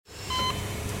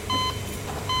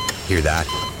Hear that?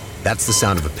 That's the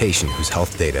sound of a patient whose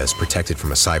health data is protected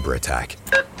from a cyber attack.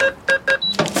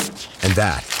 And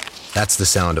that's the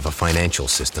sound of a financial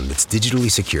system that's digitally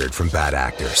secured from bad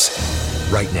actors.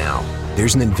 Right now,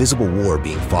 there's an invisible war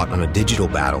being fought on a digital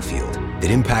battlefield that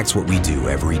impacts what we do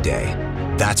every day.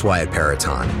 That's why at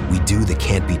Peraton, we do the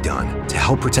can't be done to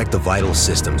help protect the vital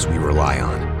systems we rely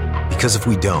on. Because if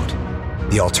we don't,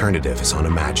 the alternative is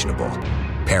unimaginable.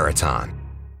 Peraton.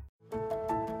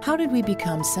 How did we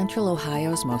become Central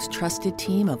Ohio's most trusted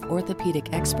team of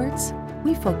orthopedic experts?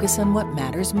 We focus on what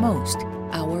matters most,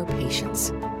 our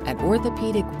patients. At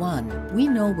Orthopedic One, we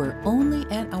know we're only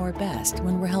at our best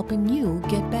when we're helping you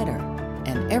get better.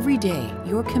 And every day,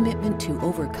 your commitment to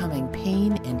overcoming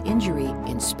pain and injury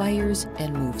inspires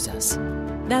and moves us.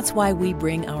 That's why we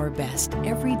bring our best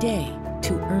every day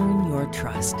to earn your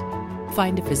trust.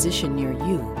 Find a physician near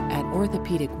you at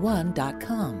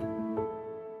orthopedic1.com.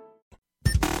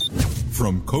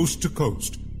 From coast to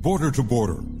coast, border to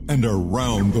border, and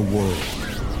around the world,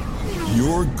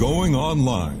 you're going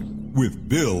online with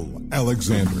Bill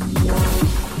Alexander.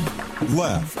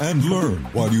 Laugh and learn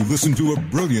while you listen to a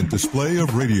brilliant display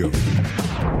of radio.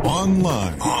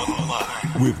 Online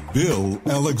with Bill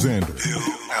Alexander.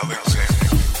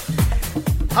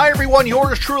 Hi, everyone.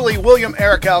 Yours truly, William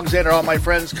Eric Alexander. All my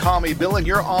friends call me Bill, and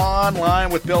you're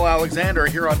online with Bill Alexander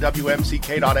here on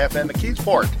WMCK.FM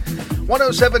McKeesport,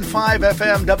 107.5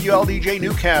 FM WLDJ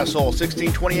Newcastle,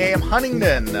 1620 AM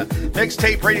Huntingdon,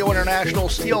 Mixtape Radio International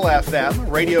Steel FM,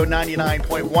 Radio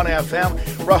 99.1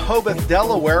 FM Rehoboth,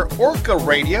 Delaware, Orca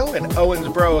Radio in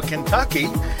Owensboro, Kentucky,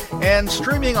 and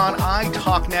streaming on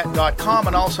italknet.com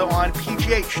and also on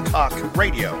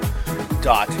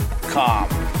pghtalkradio.com.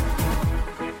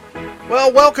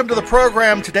 Well, welcome to the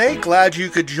program today. Glad you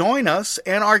could join us.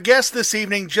 And our guest this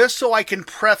evening, just so I can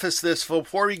preface this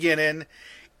before we get in,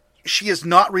 she is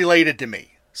not related to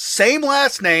me. Same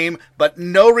last name, but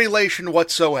no relation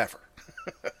whatsoever.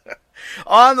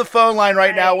 On the phone line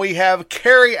right now, we have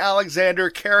Carrie Alexander.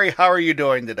 Carrie, how are you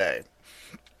doing today?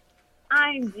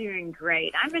 I'm doing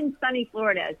great. I'm in sunny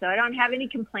Florida, so I don't have any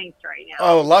complaints right now.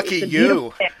 Oh, lucky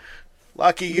you.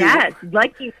 Lucky you. Yes,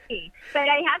 lucky me. But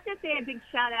I have to say a big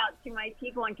shout out to my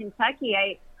people in Kentucky.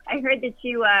 I heard that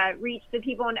you reached the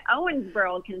people in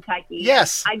Owensboro, Kentucky.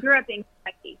 Yes. I grew up in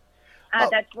Kentucky.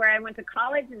 That's where I went to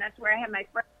college, and that's where I had my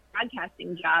first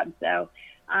broadcasting job. So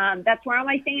that's where all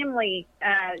my family,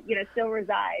 still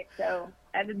resides. So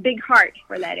I have a big heart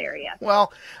for that area.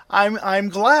 Well, I'm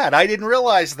glad. I didn't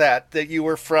realize that you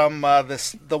were from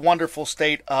the wonderful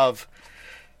state of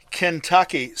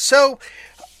Kentucky. So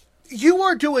you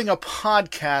are doing a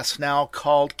podcast now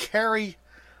called Carry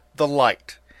the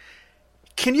Light.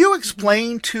 Can you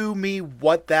explain to me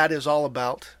what that is all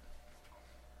about?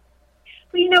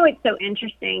 Well, it's so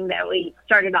interesting that we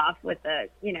started off with a,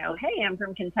 hey, I'm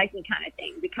from Kentucky kind of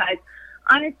thing, because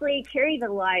honestly, Carry the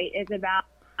Light is about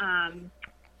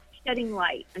shedding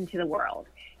light into the world.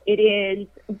 It is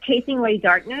chasing away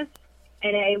darkness,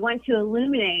 and I want to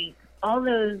illuminate all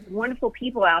those wonderful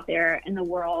people out there in the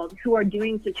world who are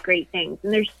doing such great things.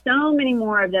 And there's so many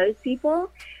more of those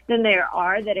people than there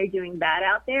are that are doing bad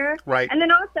out there. Right. And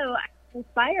then also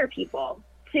inspire people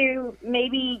to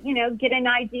maybe, get an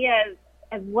idea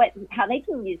of how they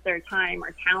can use their time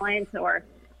or talent or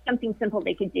something simple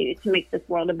they could do to make this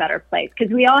world a better place.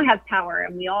 Because we all have power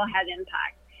and we all have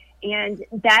impact. And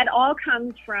that all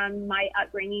comes from my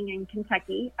upbringing in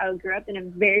Kentucky. I grew up in a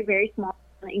very, very small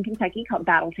in Kentucky called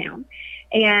Battletown,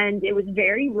 and it was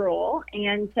very rural,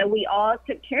 and so we all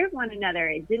took care of one another.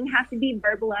 It didn't have to be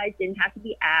verbalized, didn't have to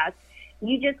be asked.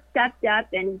 You just stepped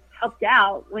up and helped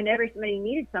out whenever somebody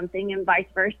needed something, and vice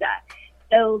versa.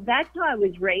 So that's how I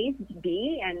was raised to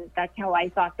be, and that's how I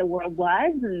thought the world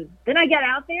was. And then I got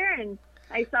out there and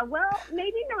I saw, well,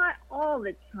 maybe not all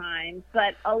the time,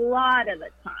 but a lot of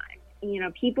the time.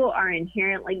 People are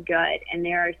inherently good, and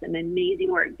there are some amazing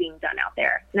work being done out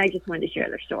there. And I just wanted to share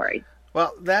their story.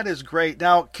 Well, that is great.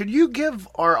 Now, can you give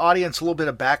our audience a little bit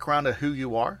of background of who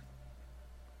you are?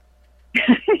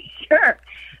 Sure.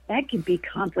 That can be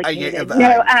complicated.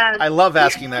 I love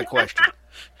asking that question.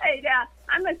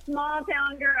 I'm a small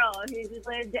town girl who's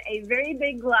lived a very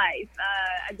big life.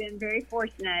 I've been very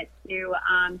fortunate to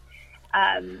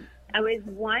I was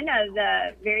one of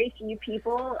the very few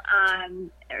people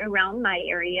around my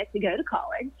area to go to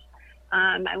college.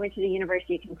 I went to the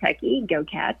University of Kentucky, go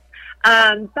Cats.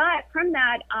 But from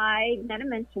that, I met a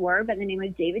mentor by the name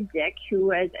of David Dick, who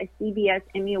was a CBS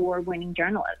Emmy Award-winning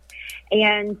journalist.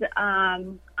 And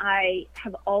I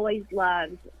have always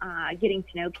loved getting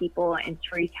to know people and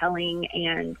storytelling.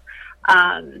 And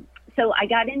so I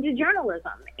got into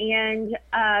journalism. And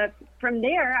from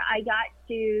there, I got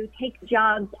to take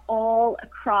jobs all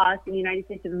across the United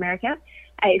States of America.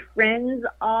 I have friends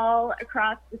all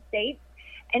across the states.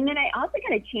 And then I also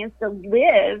got a chance to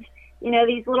live,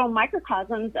 these little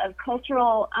microcosms of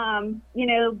cultural,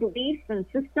 beliefs and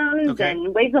systems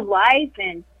and ways of life.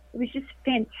 And it was just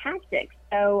fantastic.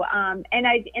 So, and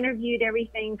I've interviewed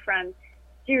everything from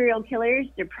serial killers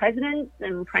to presidents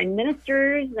and prime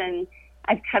ministers, and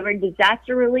I've covered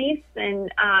disaster relief and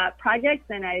projects,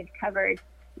 and I've covered,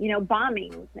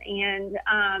 bombings.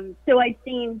 And so I've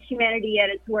seen humanity at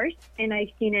its worst, and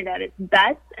I've seen it at its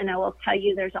best. And I will tell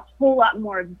you, there's a whole lot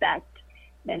more best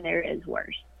than there is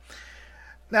worst.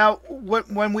 Now,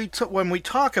 when we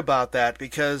talk about that,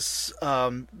 because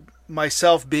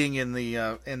myself being in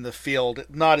the field,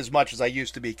 not as much as I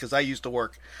used to be, because I used to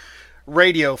work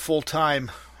radio full time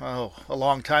a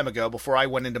long time ago before I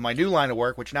went into my new line of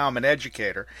work, which now I'm an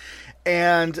educator.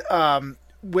 And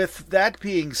with that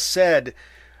being said,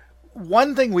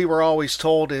 one thing we were always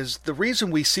told is the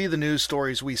reason we see the news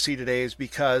stories we see today is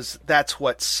because that's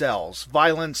what sells.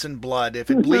 Violence and blood. If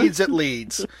it bleeds, it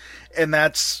leads. And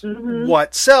that's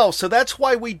what sells. So that's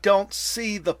why we don't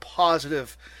see the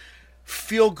positive,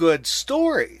 feel-good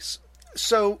stories.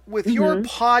 So with your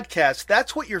podcast,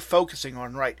 that's what you're focusing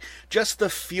on, right? Just the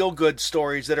feel-good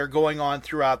stories that are going on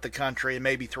throughout the country and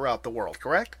maybe throughout the world,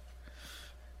 correct?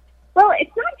 Well,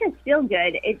 it's not just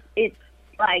feel-good. It's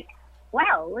like,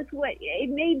 wow, look what it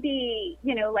may be.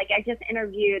 Like I just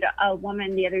interviewed a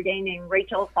woman the other day named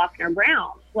Rachel Faulkner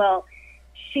Brown. Well,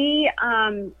 she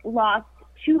lost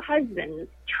 2 husbands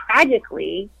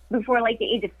tragically before like the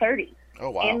age of 30.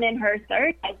 Oh, wow. And then her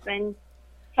third husband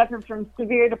suffered from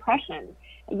severe depression.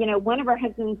 One of her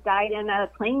husbands died in a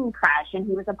plane crash, and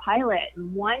he was a pilot.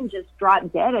 And one just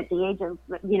dropped dead at the age of,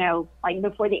 like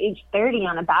before the age 30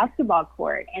 on a basketball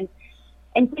court. And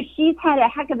so she's had a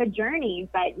heck of a journey,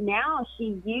 but now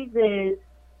she uses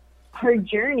her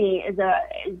journey as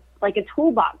like a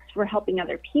toolbox for helping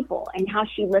other people and how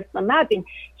she lifts them up. And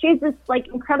she has this like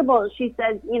incredible, she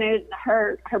says,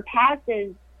 her past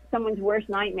is someone's worst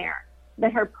nightmare,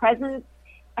 but her present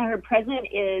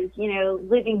is,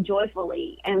 living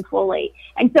joyfully and fully.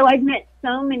 And so I've met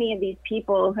so many of these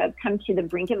people who have come to the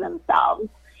brink of themselves,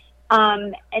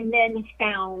 and then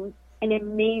found an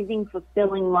amazing,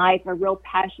 fulfilling life, a real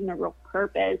passion, a real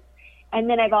purpose. And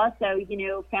then I've also,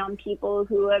 found people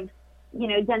who have,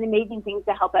 done amazing things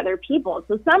to help other people.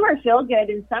 So some are feel good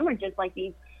and some are just like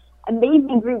these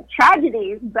amazing group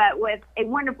tragedies, but with a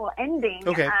wonderful ending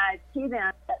to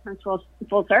them that comes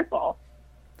full circle.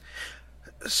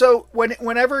 So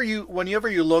whenever you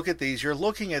look at these, you're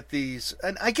looking at these,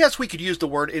 and I guess we could use the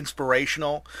word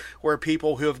inspirational, where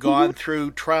people who have gone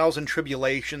through trials and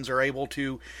tribulations are able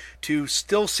to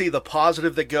still see the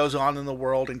positive that goes on in the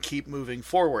world and keep moving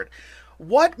forward.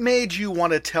 What made you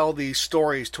want to tell these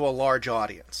stories to a large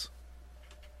audience?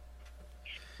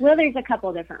 Well, there's a couple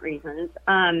of different reasons.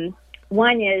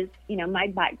 One is, my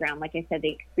background, like I said, the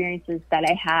experiences that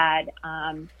I had,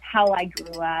 how I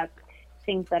grew up,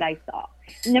 things that I saw.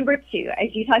 Number 2,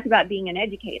 as you talked about being an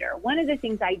educator, one of the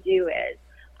things I do is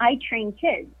I train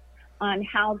kids on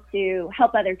how to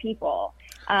help other people,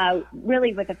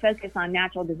 really with a focus on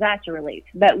natural disaster relief.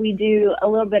 But we do a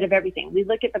little bit of everything. We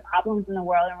look at the problems in the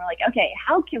world and we're like, okay,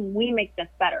 how can we make this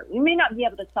better? We may not be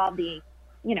able to solve the,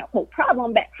 whole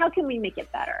problem, but how can we make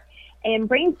it better? And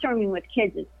brainstorming with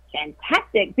kids is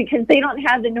fantastic because they don't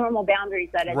have the normal boundaries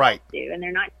that adults do, and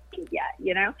they're not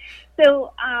yet,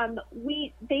 So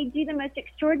they do the most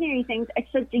extraordinary things at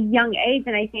such a young age,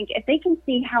 and I think if they can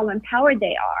see how empowered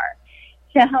they are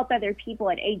to help other people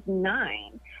at age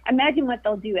 9, imagine what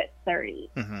they'll do at 30.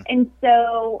 And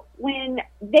so when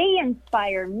they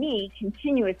inspire me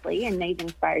continuously, and they've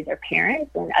inspired their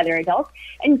parents and other adults,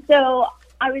 and so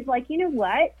I was like, you know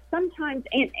what? Sometimes,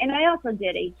 and I also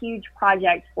did a huge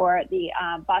project for the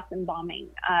Boston bombing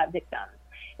victims.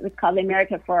 It was called the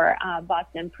America for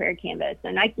Boston Prayer Canvas.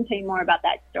 And I can tell you more about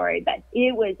that story, but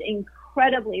it was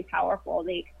incredibly powerful,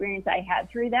 the experience I had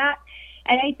through that.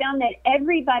 And I found that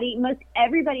most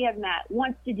everybody I've met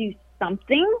wants to do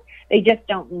something. They just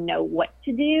don't know what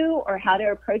to do or how to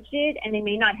approach it. And they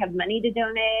may not have money to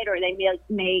donate, or they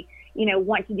may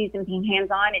want to do something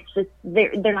hands-on. It's just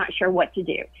they're not sure what to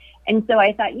do. And so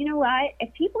I thought, you know what?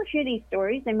 If people hear these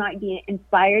stories, they might be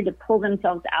inspired to pull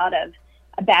themselves out of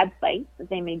a bad place that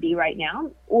they may be right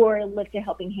now, or lift a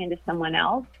helping hand to someone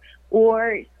else,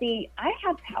 or see, I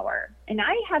have power and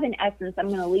I have an essence I'm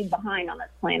going to leave behind on this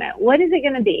planet. What is it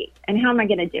going to be, and how am I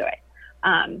going to do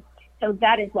it? So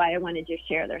that is why I wanted to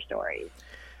share their stories.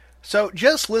 So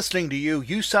just listening to you,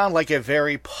 you sound like a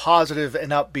very positive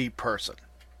and upbeat person.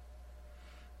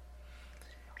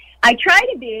 I try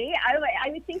to be. I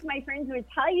would think my friends would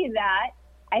tell you that.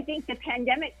 I think the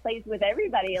pandemic plays with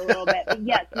everybody a little bit. But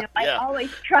yes, I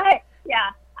always try. Yeah,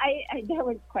 that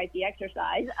was quite the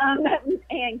exercise,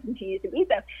 and continues to be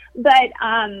so. But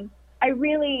I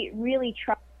really, really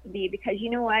try to be, because you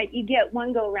know what? You get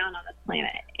one go around on this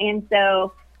planet. And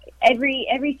so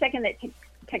every second that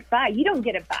ticks by, you don't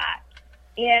get it back.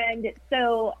 And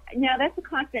so now that's a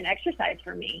constant exercise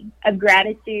for me of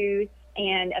gratitude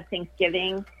and of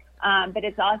Thanksgiving. But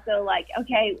it's also like,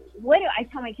 okay, what do I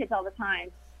tell my kids all the time?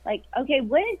 Like, okay,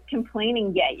 what does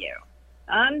complaining get you?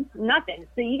 Nothing.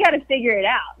 So you got to figure it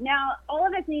out. Now, all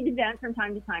of us need to vent from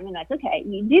time to time, and that's okay.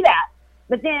 You do that.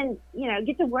 But then,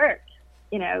 get to work,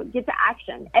 get to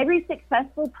action. Every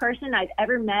successful person I've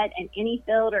ever met in any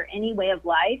field or any way of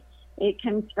life, it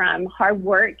comes from hard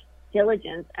work,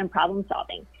 diligence, and problem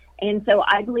solving. And so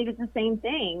I believe it's the same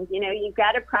thing. You've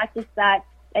got to practice that,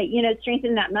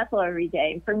 strengthen that muscle every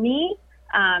day. And for me,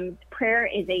 prayer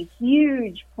is a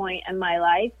huge point in my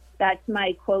life. That's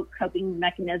my, quote, coping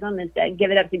mechanism, is to give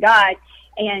it up to God.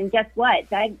 And guess what?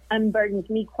 That unburdens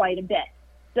me quite a bit.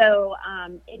 So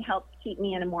it helps keep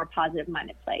me in a more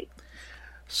positive-minded place.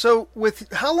 So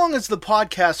how long has the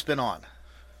podcast been on?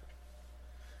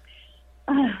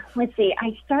 Let's see.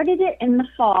 I started it in the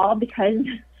fall because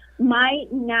my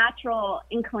natural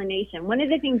inclination, one of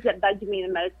the things that bugged me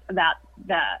the most about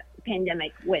the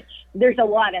pandemic, which there's a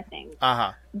lot of things,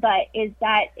 but is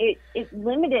that it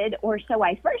limited, or so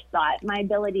I first thought, my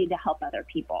ability to help other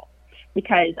people,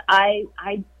 because I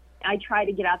try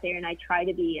to get out there and I try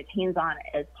to be as hands-on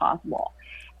as possible.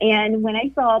 And when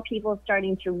I saw people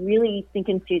starting to really sink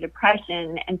into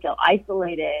depression and feel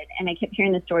isolated, and I kept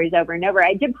hearing the stories over and over,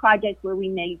 I did projects where we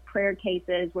made prayer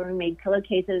cases, where we made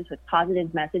pillowcases with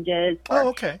positive messages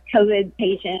for COVID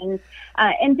patients,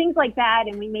 and things like that.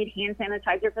 And we made hand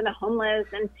sanitizer for the homeless,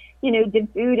 and, did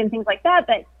food and things like that.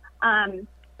 But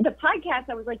the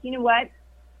podcast, I was like, you know what?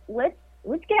 Let's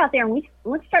get out there and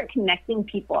let's start connecting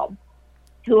people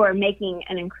who are making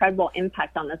an incredible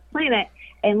impact on this planet,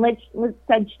 and let's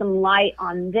shed some light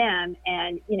on them,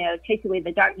 and take away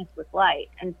the darkness with light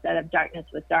instead of darkness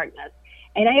with darkness.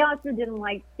 And I also didn't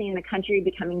like seeing the country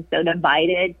becoming so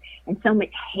divided, and so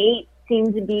much hate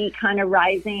seemed to be kind of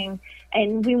rising,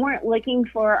 and we weren't looking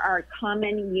for our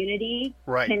common unity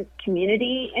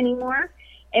community anymore,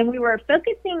 and we were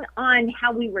focusing on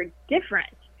how we were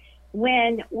different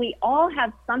when we all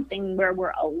have something where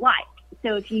we're alike.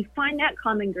 So if you find that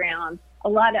common ground, a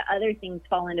lot of other things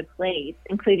fall into place,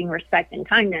 including respect and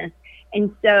kindness.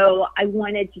 And so I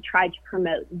wanted to try to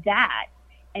promote that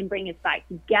and bring us back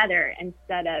together,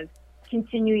 instead of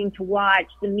continuing to watch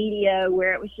the media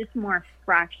where it was just more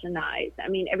fractionized. I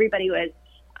mean, everybody was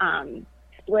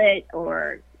split,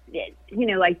 or,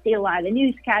 I see a lot of the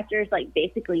newscasters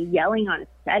basically yelling on a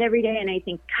set every day. And I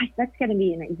think, gosh, that's going to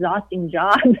be an exhausting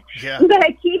job. Yeah.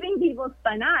 But keeping people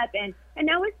spun up. And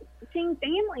now it's seeing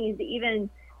families even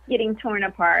getting torn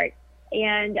apart.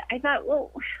 And I thought,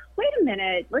 well, wait a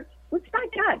minute, let's back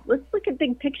up. Let's look at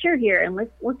big picture here, and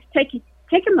let's take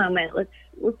a moment. Let's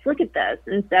look at this.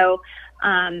 And so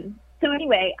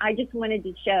anyway, I just wanted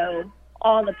to show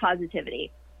all the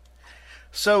positivity.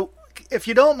 So if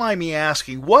you don't mind me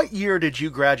asking, what year did you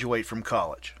graduate from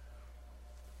college?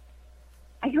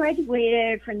 I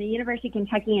graduated from the University of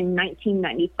Kentucky in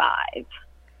 1995.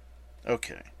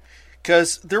 Okay.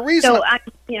 Because the reason... So I'm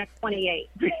 28.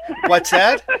 What's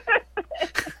that?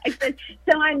 I said,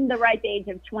 so I'm the ripe age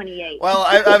of 28. Well,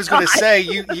 I was going to say,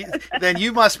 you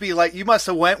must be you must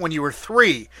have went when you were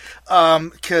 3. Yes,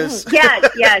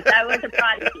 I was a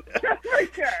prodigy,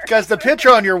 for sure. Because the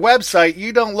picture on your website,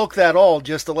 you don't look that old,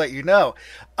 just to let you know.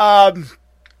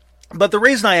 But the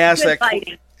reason I asked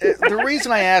the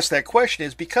reason I asked that question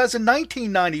is because in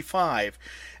 1995,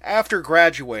 after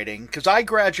graduating, because I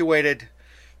graduated...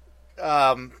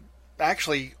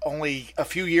 actually only a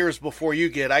few years before you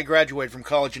did. I graduated from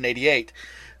college in 88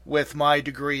 with my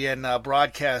degree in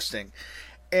broadcasting.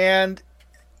 And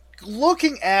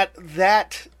looking at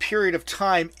that period of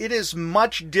time, it is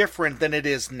much different than it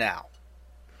is now.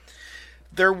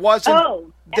 There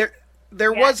wasn't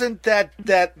wasn't that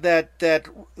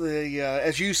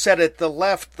as you said it, the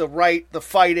left, the right, the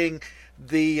fighting,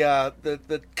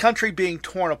 the country being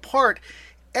torn apart.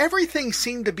 Everything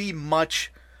seemed to be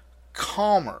much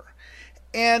calmer.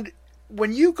 And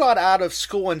when you got out of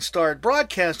school and started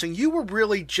broadcasting, you were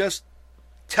really just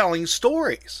telling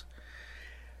stories.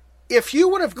 If you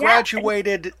would have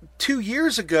graduated 2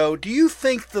 years ago, do you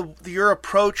think your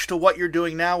approach to what you're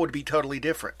doing now would be totally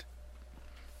different?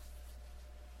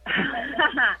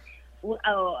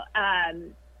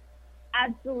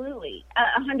 Absolutely.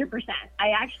 100%. I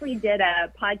actually did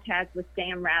a podcast with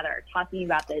Dan Rather talking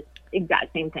about this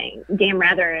exact same thing. Dan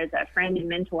Rather is a friend and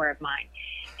mentor of mine.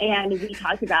 And we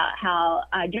talked about how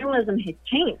journalism has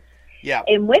changed. Yeah.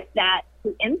 And with that,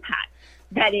 the impact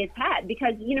that it's had.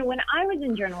 Because, when I was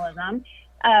in journalism,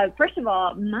 first of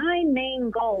all, my main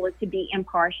goal was to be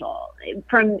impartial,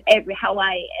 from how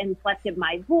I inflected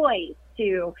my voice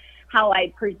to how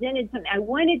I presented something. I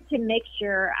wanted to make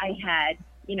sure I had,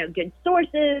 good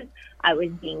sources. I was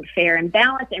being fair and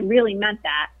balanced, and really meant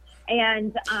that.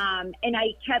 And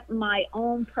I kept my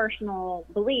own personal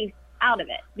beliefs out of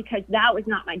it, because that was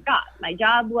not my job. My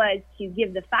job was to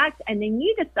give the facts, and then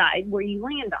you decide where you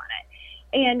land on it.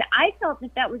 And I felt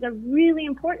that was a really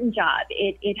important job.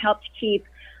 It helped keep,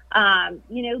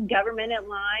 government in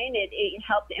line. It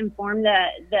helped inform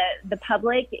the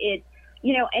public.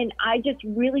 And I just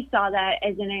really saw that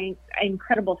as an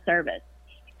incredible service.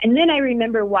 And then I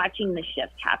remember watching the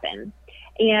shift happen.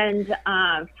 And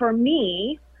for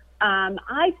me,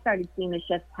 I started seeing the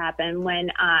shift happen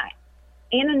when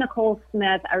Anna Nicole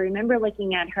Smith, I remember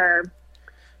looking at her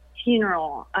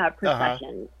funeral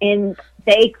procession, and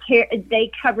they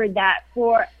covered that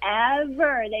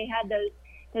forever. They had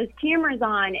those cameras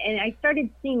on, and I started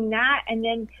seeing that, and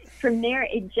then from there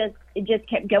it just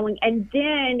kept going. And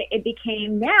then it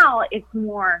became, now it's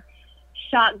more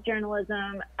shock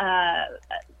journalism,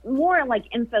 more like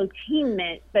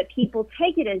infotainment, but people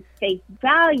take it as face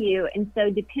value. And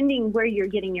so depending where you're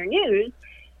getting your news,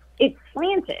 it's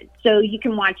slanted. So you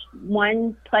can watch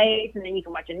one place and then you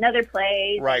can watch another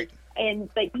place. Right.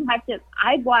 But you have to,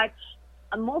 I watch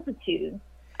a multitude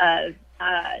of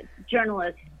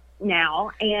journalists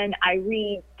now, and I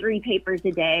read 3 papers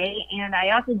a day, and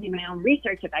I also do my own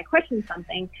research if I question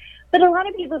something. But a lot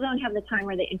of people don't have the time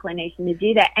or the inclination to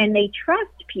do that, and they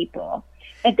trust people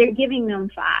that they're giving them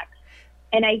facts.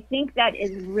 And I think that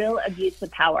is real abuse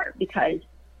of power, because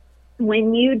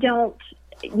when you don't,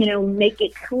 make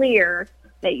it clear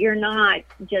that you're not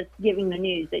just giving the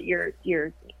news, that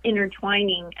you're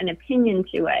intertwining an opinion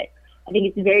to it, I think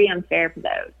it's very unfair for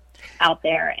those out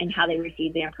there and how they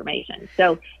receive the information.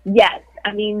 So yes,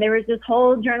 there was this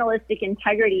whole journalistic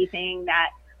integrity thing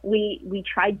that we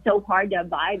tried so hard to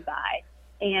abide by.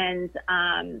 And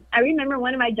I remember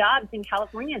one of my jobs in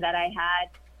California that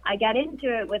I got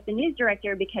into it with the news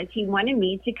director because he wanted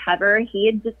me to cover, he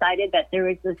had decided that there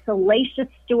was a salacious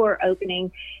store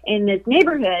opening in this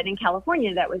neighborhood in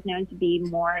California that was known to be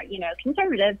more,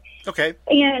 conservative. Okay.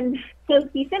 And so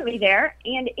he sent me there,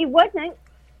 and it wasn't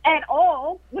at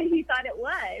all what he thought it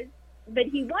was, but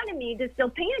he wanted me to still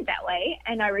paint it that way,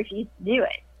 and I refused to do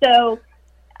it. So,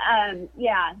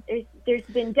 there's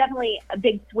been definitely a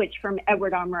big switch from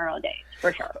Edward R. Murrow days,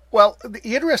 for sure. Well, the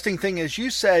interesting thing is, you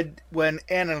said when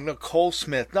Anna Nicole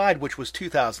Smith died, which was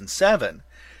 2007,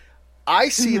 I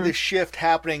see the shift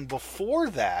happening before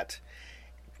that.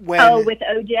 With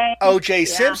O.J.? O.J.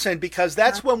 Simpson, because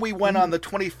that's when we went on the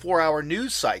 24-hour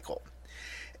news cycle.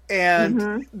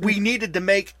 And we needed to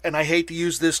make, and I hate to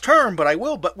use this term, but I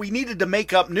will, but we needed to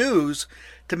make up news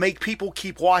to make people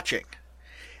keep watching.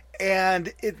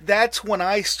 And that's when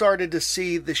I started to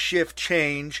see the shift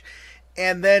change.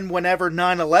 And then whenever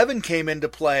 9/11 came into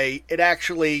play, it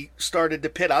actually started to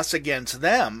pit us against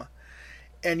them.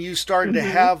 And you started to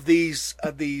have these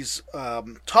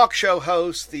talk show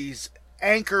hosts, these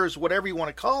anchors, whatever you want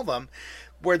to call them,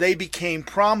 where they became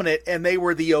prominent, and they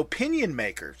were the opinion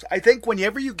makers. I think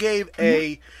whenever you gave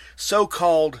a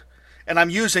so-called, and I'm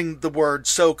using the word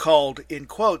so-called in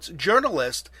quotes,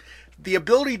 journalist, the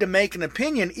ability to make an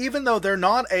opinion, even though they're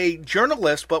not a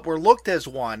journalist but were looked as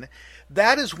one,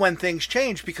 that is when things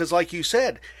change. Because like you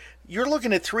said, you're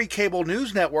looking at 3 cable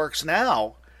news networks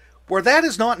now where that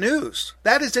is not news.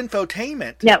 That is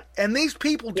infotainment. No. And these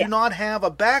people do not have a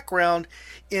background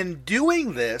in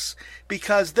doing this,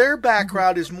 because their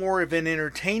background is more of an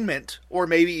entertainment or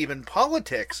maybe even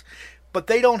politics, but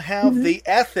they don't have the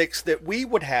ethics that we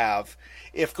would have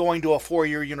if going to a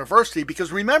 4-year university.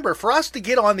 Because remember, for us to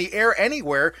get on the air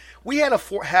anywhere, we had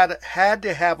had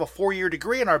to have a 4-year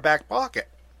degree in our back pocket.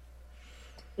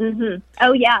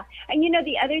 Oh yeah. And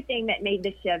the other thing that made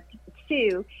the shift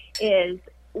too is,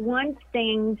 once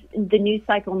the news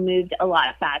cycle moved a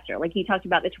lot faster, like you talked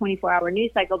about the 24-hour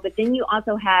news cycle, but then you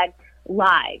also had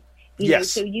live, you know,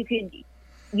 so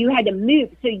you had to move.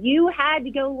 So you had to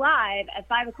go live at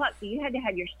 5 o'clock. So you had to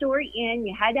have your story in,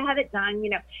 you had to have it done,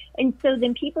 and so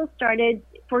then people started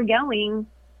foregoing,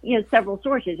 several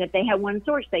sources. If they had one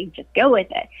source, they just go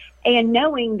with it. And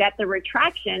knowing that the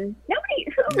retraction,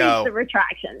 reads the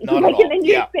retraction, like in the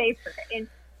newspaper.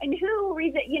 And who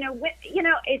reads it,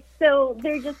 it's so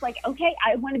they're just like, okay,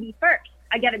 I want to be first.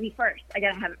 I got to be first. I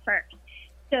got to have it first.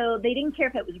 So they didn't care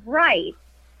if it was right.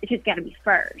 It just got to be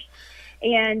first.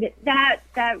 And that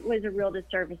was a real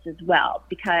disservice as well,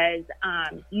 because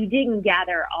you didn't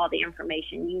gather all the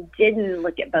information. You didn't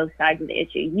look at both sides of the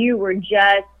issue. You were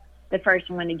just the first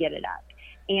one to get it up.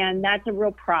 And that's a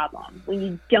real problem when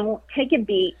you don't take a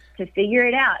beat to figure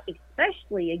it out,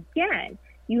 especially, again,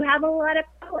 you have a lot of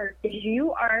power because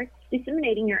you are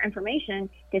disseminating your information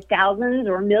to thousands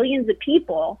or millions of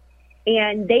people,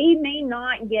 and they may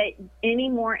not get any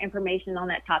more information on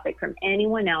that topic from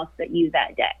anyone else but you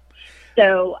that day.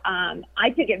 So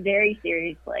I took it very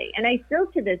seriously, and I still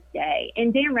to this day.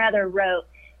 And Dan Rather wrote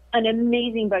an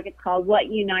amazing book. It's called What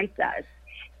Unites Us.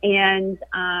 And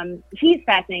he's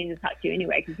fascinating to talk to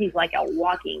anyway, because he's like a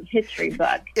walking history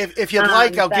book. If you'd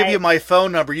like, I'll give you my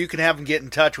phone number. You can have him get in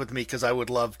touch with me, because I would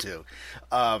love to.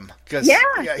 Because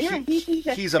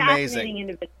he's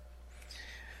amazing.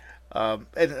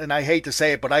 And I hate to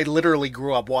say it, but I literally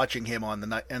grew up watching him on the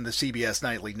CBS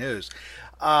Nightly News.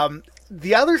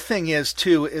 The other thing is,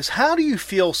 too, is how do you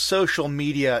feel social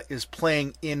media is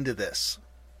playing into this?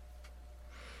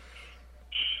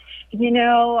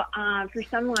 For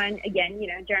someone, again,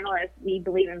 journalists, we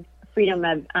believe in freedom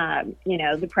of,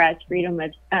 the press, freedom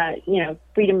of,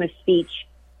 freedom of speech,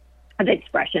 of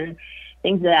expression,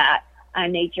 things of that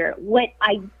nature.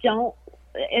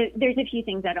 There's a few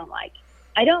things I don't like.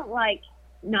 I don't like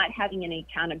not having any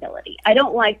accountability. I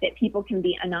don't like that people can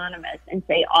be anonymous and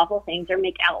say awful things or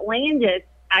make outlandish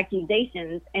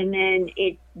accusations, and then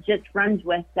it just runs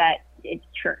with that it's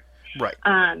true. Right.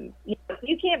 If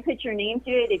you can't put your name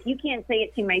to it, if you can't say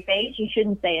it to my face, you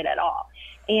shouldn't say it at all.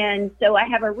 And so I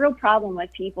have a real problem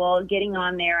with people getting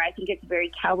on there. I think it's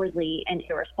very cowardly and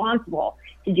irresponsible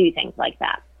to do things like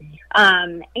that.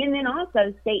 And then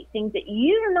also state things that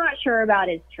you're not sure about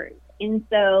as truth. And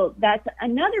so that's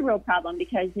another real problem,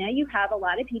 because now you have a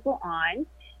lot of people on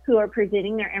who are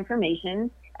presenting their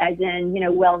information as in,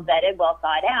 well vetted, well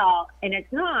thought out, and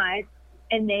it's not.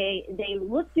 And they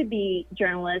look to be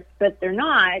journalists, but they're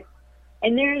not.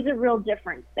 And there's a real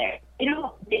difference there. They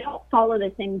don't follow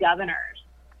the same governors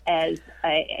as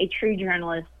a true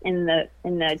journalist in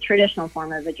the traditional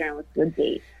form of a journalist would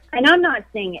be. And I'm not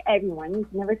saying everyone. You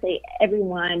can never say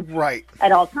everyone right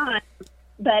at all times.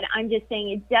 But I'm just saying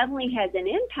it definitely has an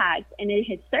impact, and it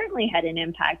has certainly had an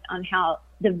impact on how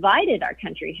divided our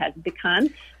country has become.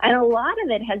 And a lot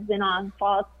of it has been on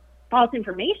false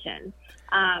information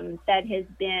that has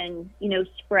been,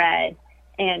 spread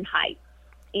and hyped.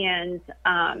 And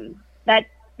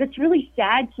that's really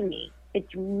sad to me. It's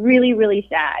really, really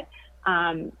sad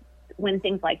when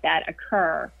things like that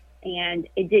occur, and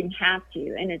it didn't have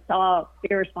to. And it's all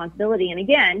irresponsibility. And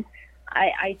again,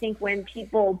 I think when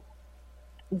people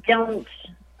don't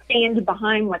stand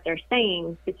behind what they're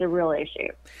saying, it's a real issue.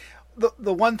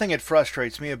 The one thing that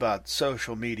frustrates me about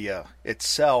social media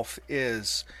itself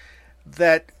is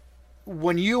that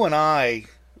when you and I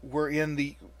were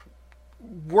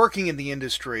working in the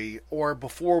industry, or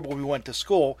before when we went to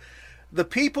school, the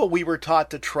people we were taught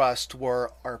to trust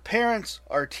were our parents,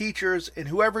 our teachers, and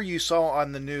whoever you saw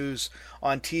on the news,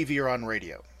 on TV or on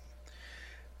radio.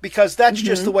 Because that's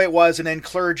just the way it was, and then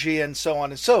clergy and so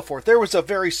on and so forth. There was a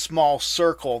very small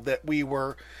circle that we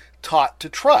were taught to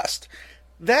trust.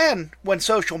 Then, when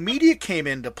social media came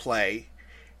into play,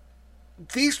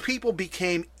 these people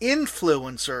became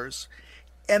influencers,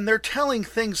 and they're telling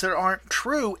things that aren't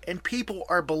true, and people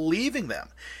are believing them.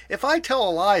 If I tell a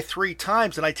lie 3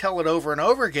 times and I tell it over and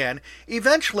over again,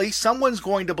 eventually someone's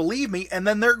going to believe me, and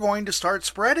then they're going to start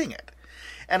spreading it.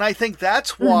 And I think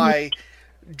that's why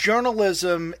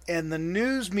journalism and the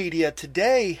news media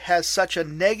today has such a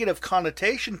negative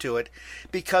connotation to it,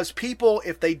 because people,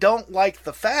 if they don't like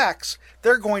the facts,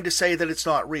 they're going to say that it's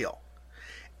not real.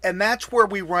 And that's where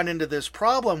we run into this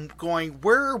problem, going,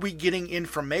 where are we getting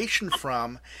information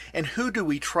from, and who do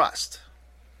we trust?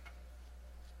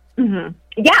 Mm-hmm.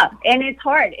 Yeah, and it's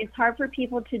hard. It's hard for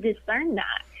people to discern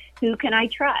that. Who can I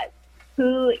trust?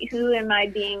 Who am I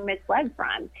being misled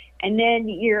from? And then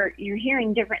you're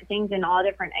hearing different things in all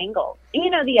different angles.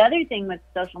 The other thing with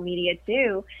social media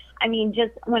too, I mean,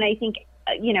 just when I think,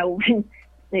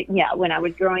 when I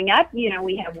was growing up,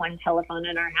 we had one telephone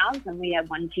in our house and we had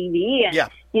one TV and,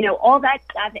 all that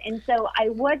stuff. And so I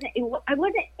wasn't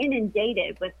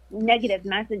inundated with negative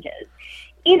messages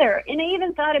either. And I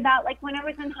even thought about, like, when I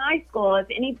was in high school, if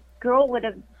any girl would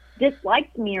have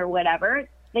disliked me or whatever,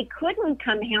 they couldn't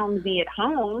come hound me at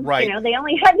home. Right. They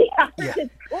only had the hours at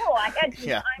school. I had some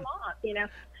time off,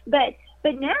 But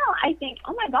now I think,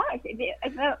 oh my gosh,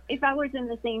 if I was in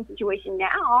the same situation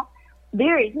now,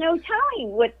 there is no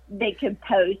telling what they could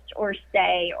post or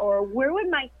say, or where would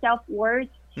my self-worth,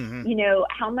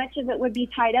 how much of it would be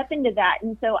tied up into that.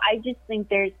 And so I just think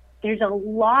there's a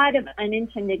lot of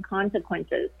unintended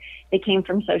consequences that came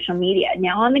from social media.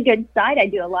 Now, on the good side, I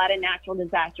do a lot of natural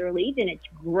disaster relief, and it's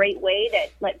a great way to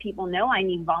let people know I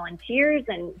need volunteers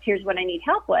and here's what I need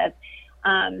help with.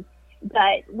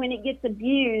 But when it gets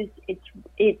abused,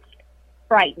 it's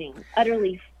frightening,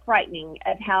 utterly frightening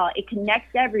of how it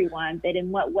connects everyone, but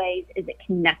in what ways is it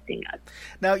connecting us?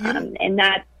 Now, and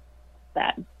that's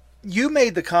that. You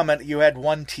made the comment that you had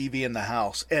one TV in the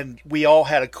house and we all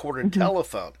had a corded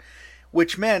telephone,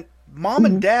 which meant mom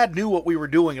and dad knew what we were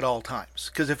doing at all times.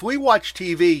 Because if we watched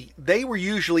TV, they were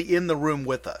usually in the room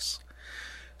with us.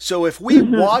 So if we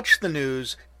watched the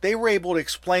news, they were able to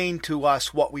explain to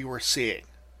us what we were seeing.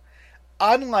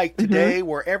 Unlike today,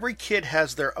 where every kid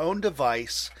has their own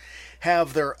device,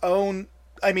 have their own,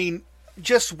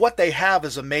 just what they have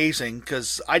is amazing,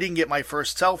 because I didn't get my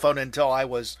first cell phone until I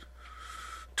was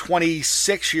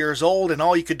 26 years old, and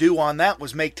all you could do on that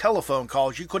was make telephone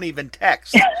calls. You couldn't even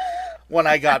text when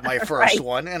I got my first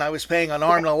one, and I was paying an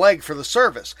arm and a leg for the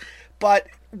service. But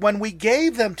when we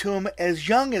gave them to them as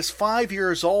young as 5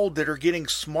 years old that are getting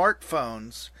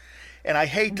smartphones, and I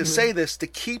hate to say this, to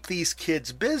keep these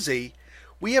kids busy,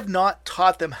 we have not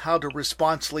taught them how to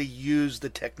responsibly use the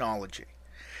technology.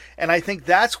 And I think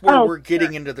that's where we're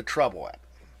getting into the trouble at.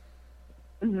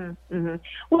 Well,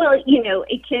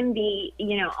 it can be,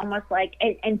 almost like,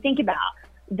 and think about,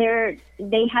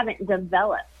 they haven't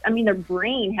developed, their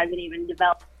brain hasn't even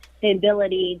developed the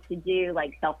ability to do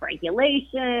like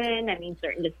self-regulation,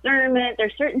 certain discernment.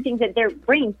 There's certain things that their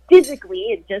brain physically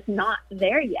is just not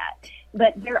there yet,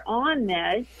 but they're on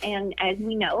this. And as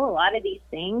we know, a lot of these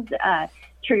things,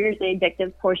 triggers the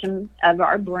addictive portion of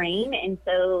our brain, and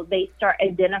so they start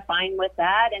identifying with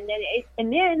that, and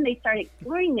then they start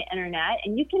exploring the internet,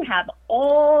 and you can have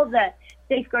all the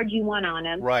safeguards you want on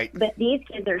them, right? But these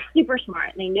kids are super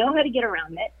smart, and they know how to get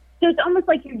around it. So it's almost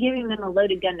like you're giving them a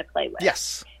loaded gun to play with.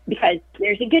 Yes, because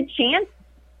there's a good chance,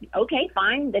 okay,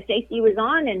 fine, the safety was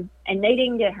on, and they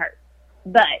didn't get hurt,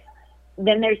 but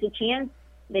then there's a chance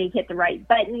they hit the right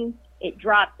button, it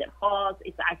drops, it falls,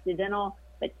 it's accidental,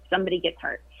 but somebody gets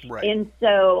hurt. Right. And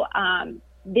so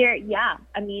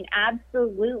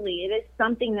absolutely. It is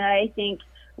something that I think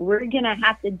we're going to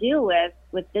have to deal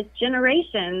with this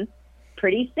generation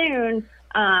pretty soon.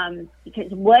 Because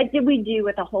what did we do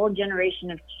with a whole generation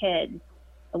of kids?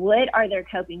 What are their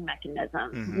coping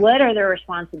mechanisms? What are their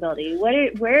responsibilities?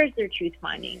 Where is their truth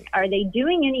finding? Are they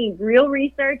doing any real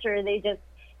research, or are they just,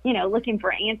 looking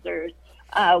for answers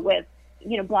with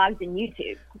blogs and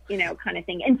YouTube, kind of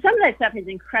thing. And some of that stuff is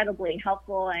incredibly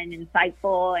helpful and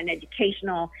insightful and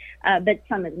educational, but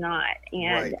some is not.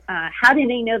 And how do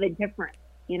they know the difference?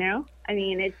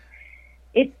 It's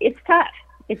tough.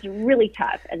 It's really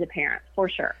tough as a parent, for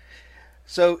sure.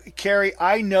 So, Carrie,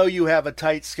 I know you have a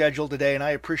tight schedule today, and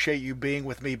I appreciate you being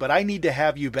with me, but I need to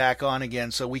have you back on again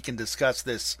so we can discuss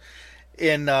this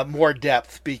in more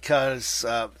depth, because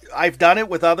I've done it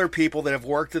with other people that have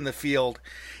worked in the field.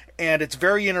 And it's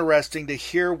very interesting to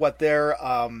hear what their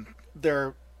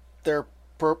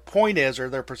point is, or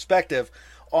their perspective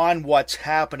on what's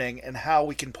happening and how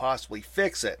we can possibly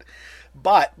fix it.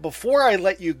 But before I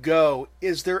let you go,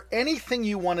 is there anything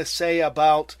you want to say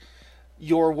about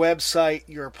your website,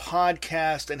 your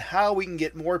podcast, and how we can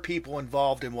get more people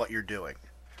involved in what you're doing?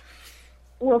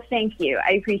 Well, thank you.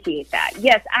 I appreciate that.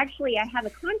 Yes, actually, I have a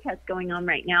contest going on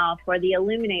right now for the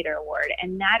Illuminator Award,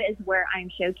 and that is where I'm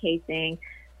showcasing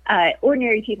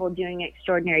ordinary people doing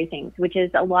extraordinary things, which is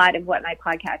a lot of what my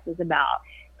podcast is about.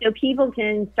 So people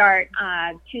can start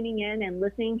tuning in and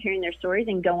listening, hearing their stories,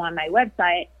 and go on my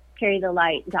website,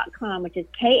 carrythelight.com, which is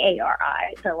Kari,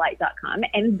 thelight.com,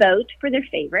 and vote for their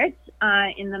favorites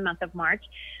in the month of March.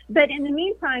 But in the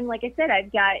meantime, like I said,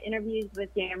 I've got interviews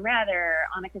with Dan Rather,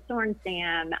 Annika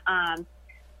Sorenstam,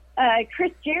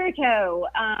 Chris Jericho,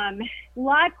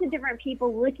 lots of different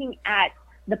people looking at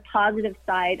the positive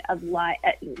side of light.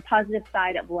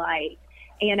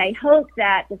 And I hope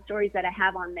that the stories that I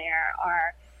have on there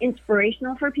are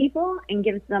inspirational for people and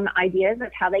gives them ideas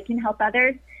of how they can help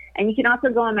others. And you can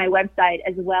also go on my website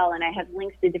as well, and I have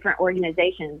links to different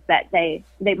organizations that they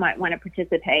might want to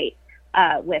participate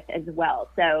with as well.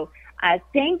 So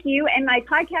thank you. And my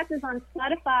podcast is on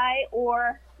Spotify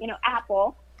or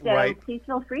Apple. So Please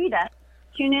feel free to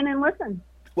tune in and listen.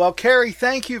 Well, Carrie,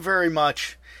 thank you very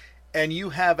much. And you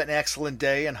have an excellent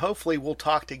day, and hopefully we'll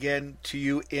talk again to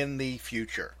you in the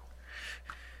future.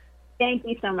 Thank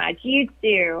you so much. You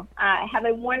too. Have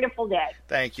a wonderful day.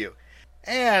 Thank you.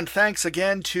 And thanks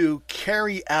again to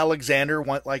Carrie Alexander,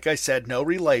 like I said, no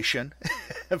relation,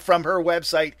 from her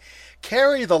website,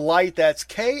 Carrie the Light, that's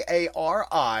Kari,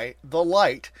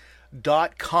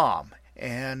 thelight.com.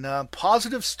 And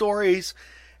positive stories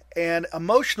and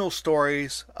emotional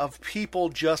stories of people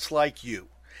just like you.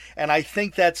 And I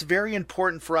think that's very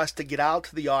important for us to get out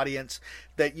to the audience,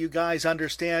 that you guys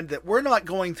understand that we're not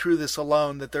going through this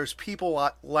alone, that there's people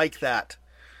like that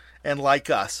and like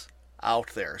us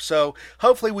out there. So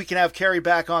hopefully we can have Carrie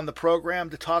back on the program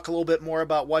to talk a little bit more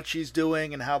about what she's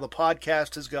doing and how the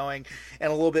podcast is going,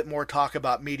 and a little bit more talk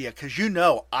about media, because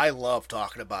I love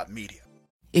talking about media.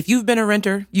 If you've been a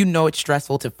renter, you know it's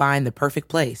stressful to find the perfect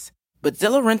place. But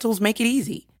Zillow Rentals make it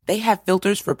easy. They have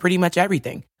filters for pretty much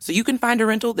everything, so you can find a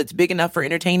rental that's big enough for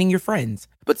entertaining your friends,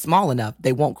 but small enough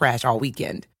they won't crash all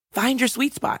weekend. Find your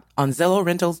sweet spot on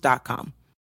ZillowRentals.com.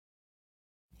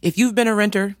 If you've been a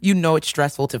renter, you know it's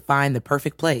stressful to find the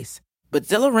perfect place. But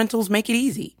Zillow Rentals make it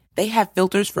easy. They have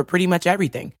filters for pretty much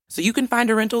everything, so you can find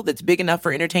a rental that's big enough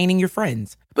for entertaining your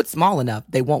friends, but small enough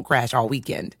they won't crash all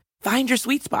weekend. Find your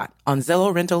sweet spot on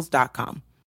ZillowRentals.com.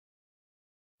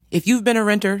 If you've been a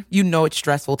renter, you know it's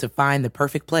stressful to find the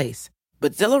perfect place.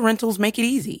 But Zillow Rentals make it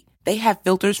easy. They have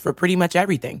filters for pretty much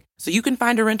everything, so you can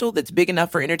find a rental that's big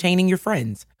enough for entertaining your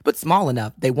friends, but small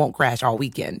enough they won't crash all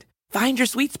weekend. Find your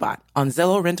sweet spot on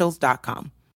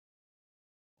ZillowRentals.com.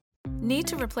 Need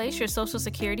to replace your Social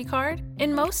Security card?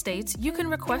 In most states, you can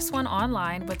request one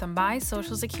online with a My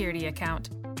Social Security account.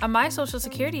 A My Social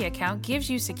Security account gives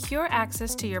you secure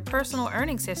access to your personal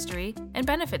earnings history and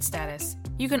benefit status.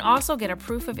 You can also get a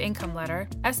proof of income letter,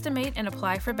 estimate and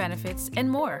apply for benefits, and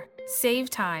more.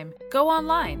 Save time. Go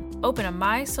online. Open a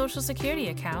My Social Security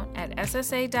account at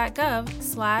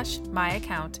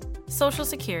ssa.gov/myaccount. Social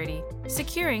Security.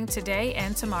 Securing today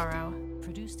and tomorrow.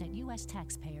 Produced at U.S.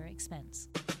 taxpayer expense.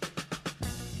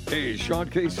 Hey, Sean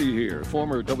Casey here,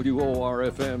 former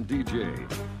WOR-FM DJ.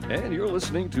 And you're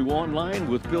listening to Online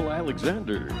with Bill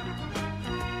Alexander.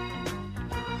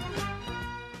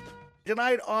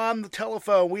 Tonight on the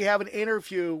telephone, we have an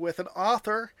interview with an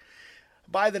author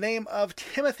by the name of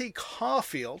Timothy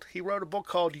Caulfield. He wrote a book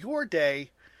called Your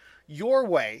Day, Your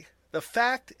Way, The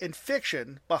Fact and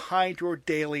Fiction Behind Your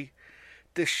Daily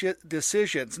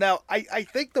Decisions. Now, I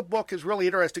think the book is really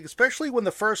interesting, especially when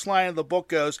the first line of the book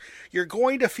goes, you're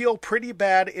going to feel pretty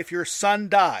bad if your son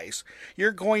dies.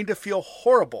 You're going to feel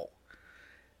horrible.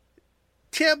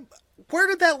 Tim, where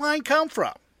did that line come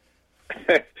from?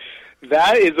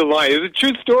 That is a line. It's a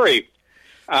true story.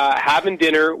 Having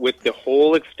dinner with the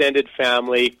whole extended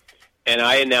family, and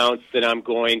I announced that I'm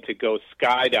going to go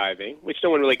skydiving, which no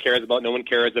one really cares about. No one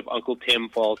cares if Uncle Tim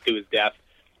falls to his death.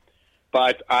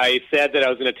 But I said that I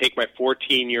was going to take my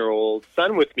 14-year-old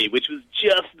son with me, which was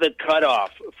just the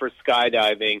cutoff for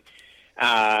skydiving.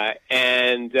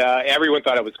 And everyone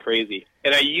thought I was crazy.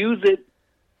 And I use it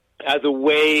as a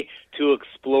way to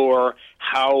explore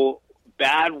how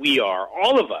bad we are,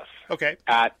 all of us,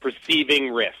 at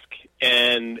perceiving risk.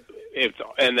 And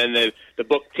then the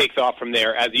book takes off from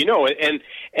there, as you know. And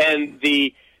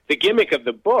the gimmick of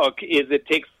the book is it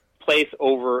takes place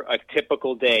over a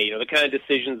typical day, the kind of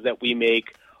decisions that we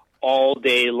make all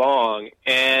day long.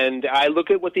 And I look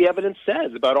at what the evidence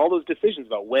says about all those decisions,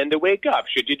 about when to wake up,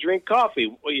 should you drink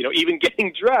coffee, even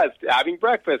getting dressed, having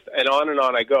breakfast, and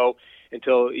on I go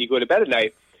until you go to bed at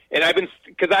night. And I've been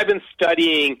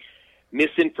studying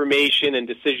misinformation and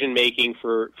decision making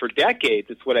for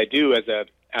decades. It's what I do as an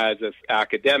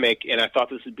academic, and I thought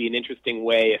this would be an interesting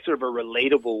way, a sort of a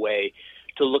relatable way,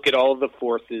 to look at all of the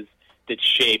forces that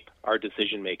shape our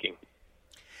decision making.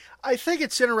 I think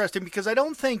it's interesting because I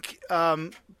don't think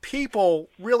people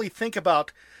really think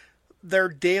about their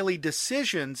daily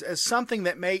decisions as something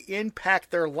that may impact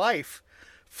their life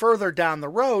further down the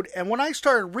road. And when I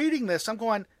started reading this, I'm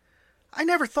going, I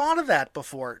never thought of that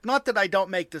before. Not that I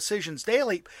don't make decisions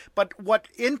daily, but what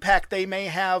impact they may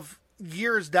have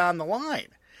years down the line.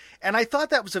 And I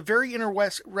thought that was a very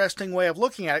interesting way of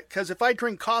looking at it, because if I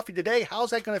drink coffee today,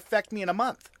 how's that going to affect me in a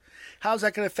month? How's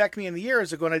that going to affect me in the year?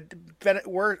 Is it going to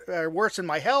worsen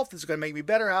my health? Is it going to make me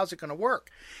better? How's it going to work?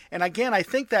 And again, I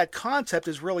think that concept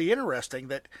is really interesting,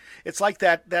 that it's like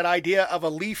that idea of a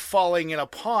leaf falling in a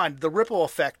pond, the ripple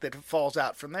effect that falls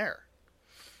out from there.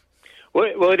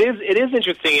 Well, it is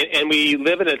interesting, and we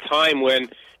live in a time when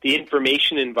the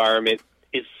information environment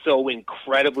is so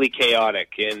incredibly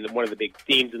chaotic. And one of the big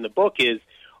themes in the book is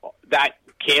that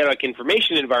chaotic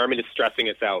information environment is stressing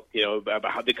us out,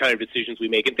 about how the kind of decisions we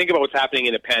make. And think about what's happening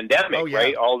in a pandemic,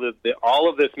 right? All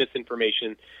of this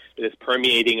misinformation that is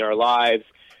permeating our lives,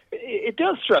 it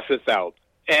does stress us out.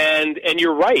 And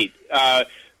you're right.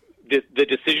 the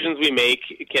decisions we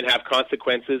make can have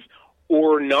consequences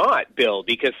or not, Bill,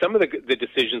 because some of the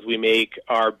decisions we make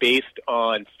are based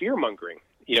on fear-mongering,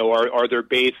 or they're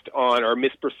based on our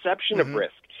misperception of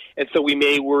risk. And so we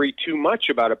may worry too much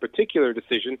about a particular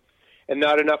decision and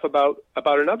not enough about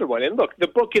another one. And look, the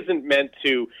book isn't meant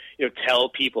to tell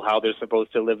people how they're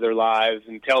supposed to live their lives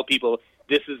and tell people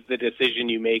this is the decision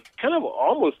you make. Kind of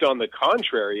almost on the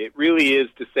contrary, it really is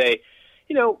to say,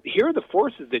 here are the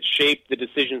forces that shape the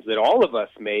decisions that all of us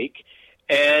make,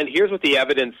 and here's what the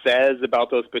evidence says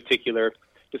about those particular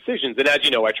decisions. And as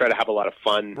you know, I try to have a lot of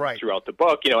fun throughout the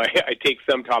book. I take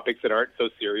some topics that aren't so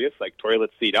serious, like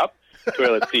toilet seat up,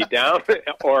 toilet seat down,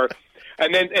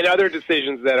 and other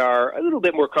decisions that are a little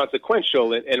bit more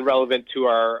consequential and relevant to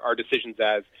our decisions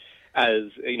as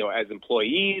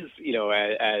employees,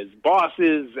 as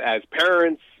bosses, as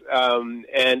parents,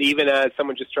 and even as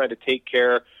someone just trying to take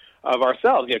care of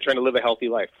ourselves, trying to live a healthy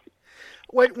life.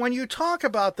 When you talk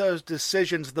about those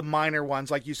decisions, the minor ones,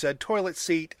 like you said, toilet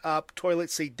seat up, toilet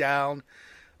seat down,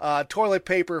 toilet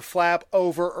paper flap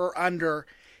over or under,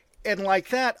 and like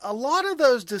that, a lot of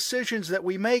those decisions that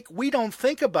we make, we don't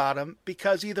think about them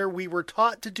because either we were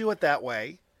taught to do it that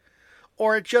way,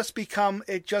 or it just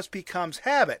becomes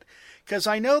habit. Because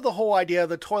I know the whole idea of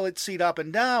the toilet seat up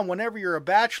and down, whenever you're a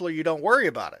bachelor, you don't worry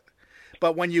about it.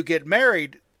 But when you get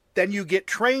married, then you get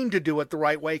trained to do it the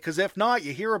right way, because if not,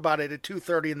 you hear about it at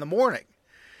 2:30 in the morning.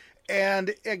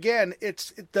 And again,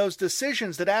 it's those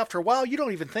decisions that after a while, you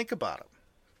don't even think about them.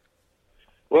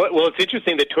 Well, it's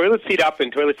interesting, the toilet seat up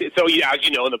and toilet seat. So, as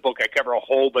you know, in the book, I cover a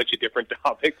whole bunch of different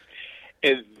topics.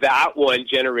 And that one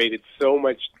generated so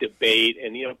much debate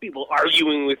and, people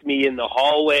arguing with me in the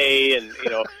hallway and,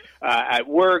 at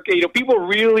work. People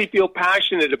really feel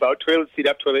passionate about toilet seat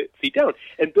up, toilet seat down.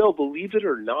 And Bill, believe it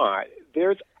or not,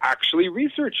 there's actually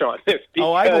research on this.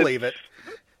 Because, I believe it.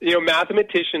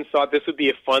 Mathematicians thought this would be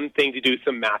a fun thing to do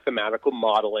some mathematical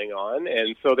modeling on.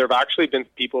 And so there have actually been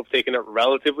people who have taken it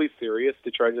relatively serious to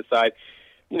try to decide,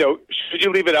 should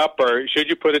you leave it up or should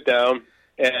you put it down?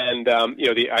 And,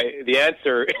 the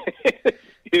answer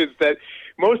is that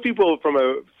most people from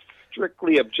a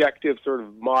strictly objective sort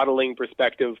of modeling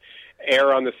perspective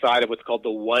err on the side of what's called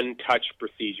the one-touch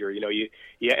procedure.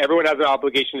 Everyone has an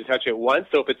obligation to touch it once.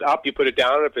 So if it's up, you put it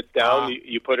down. If it's down,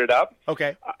 you put it up.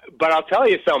 Okay. But I'll tell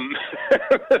you something.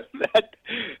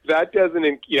 that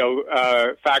doesn't,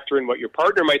 factor in what your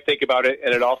partner might think about it,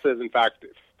 and it also doesn't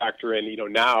factor in,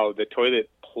 now the toilet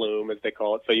plume, as they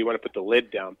call it. So you want to put the lid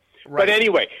down. Right. But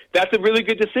anyway, that's a really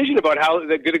good decision about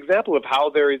a good example of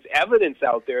how there is evidence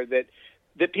out there that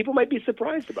people might be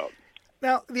surprised about.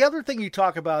 Now, the other thing you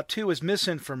talk about, too, is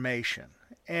misinformation.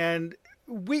 And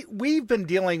we've been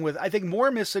dealing with, I think, more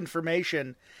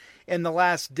misinformation in the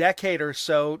last decade or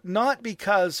so, not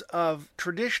because of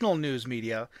traditional news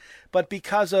media, but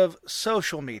because of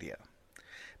social media.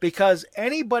 Because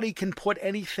anybody can put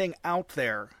anything out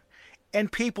there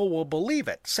and people will believe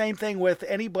it. Same thing with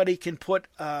anybody can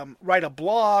write a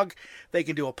blog, they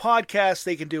can do a podcast,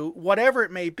 they can do whatever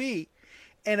it may be.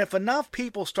 And if enough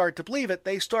people start to believe it,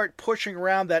 they start pushing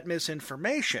around that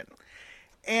misinformation.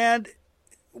 And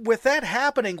with that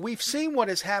happening, we've seen what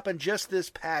has happened just this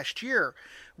past year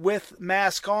with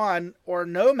mask on or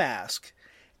no mask.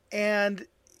 And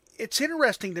it's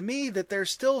interesting to me that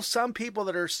there's still some people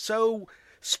that are so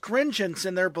stringent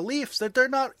in their beliefs that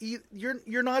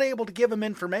you're not able to give them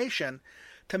information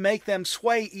to make them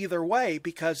sway either way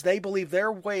because they believe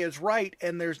their way is right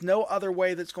and there's no other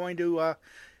way that's going to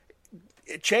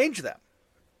change them.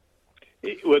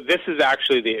 Well, this is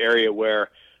actually the area where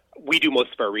we do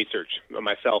most of our research,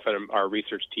 myself and our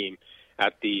research team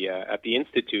at the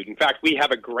Institute. In fact, we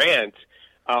have a grant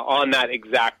on that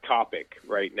exact topic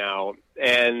right now.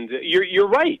 And you're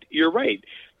right. You're right.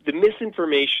 The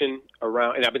misinformation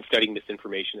around, and I've been studying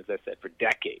misinformation, as I said, for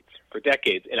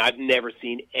decades, and I've never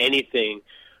seen anything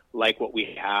like what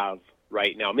we have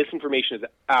right now. Misinformation is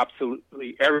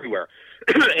absolutely everywhere,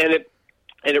 and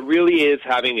it really is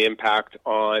having an impact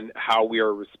on how we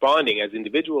are responding as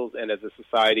individuals and as a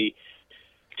society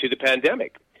to the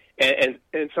pandemic. And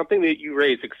something that you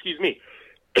raised,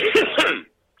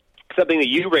 something that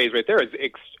you raised right there is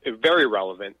very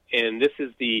relevant, and this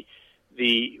is the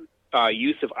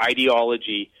use of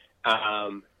ideology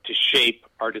to shape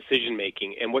our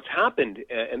decision-making. And what's happened,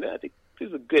 and I think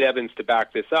there's a good evidence to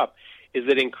back this up, is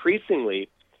that increasingly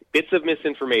bits of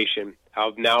misinformation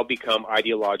have now become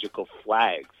ideological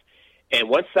flags. And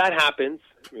once that happens,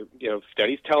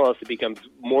 studies tell us it becomes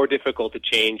more difficult to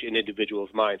change an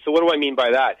individual's mind. So what do I mean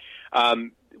by that?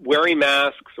 wearing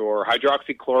masks or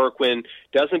hydroxychloroquine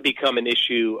doesn't become an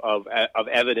issue of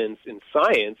evidence in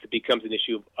science. It becomes an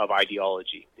issue of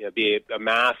ideology. You know, be it a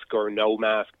mask or no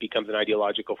mask becomes an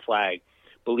ideological flag.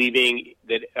 Believing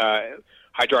that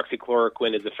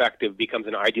hydroxychloroquine is effective becomes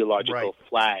an ideological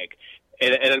flag.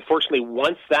 And unfortunately,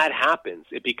 once that happens,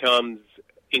 it becomes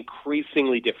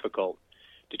increasingly difficult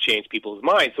to change people's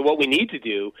minds. So what we need to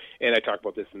do, and I talk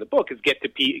about this in the book, is get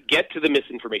to the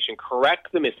misinformation,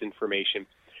 correct the misinformation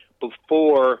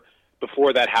before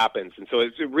that happens. And so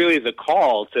it really is a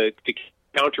call to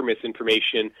counter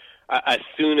misinformation as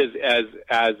soon as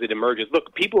it emerges.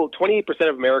 Look, 28%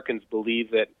 of Americans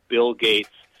believe that Bill Gates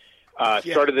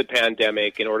started the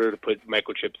pandemic in order to put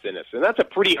microchips in us. And that's a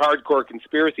pretty hardcore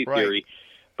conspiracy theory.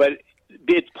 But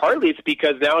it's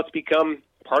because now it's become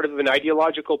part of an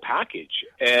ideological package.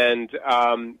 And,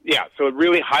 so it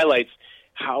really highlights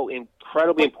how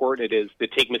incredibly important it is to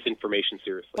take misinformation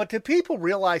seriously. But do people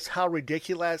realize how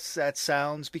ridiculous that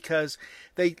sounds? Because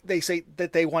they say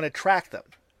that they want to track them.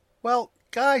 Well,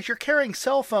 guys, you're carrying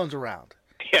cell phones around.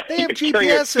 Yeah, they have you're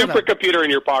GPS carrying a supercomputer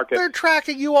in your pocket. They're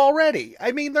tracking you already.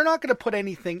 I mean, they're not going to put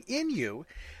anything in you.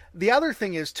 The other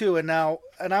thing is, too, and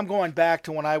I'm going back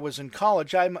to when I was in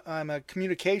college. I'm a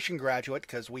communication graduate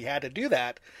because we had to do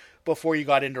that before you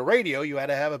got into radio. You had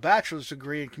to have a bachelor's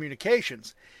degree in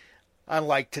communications,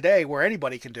 unlike today where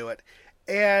anybody can do it.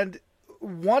 And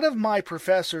one of my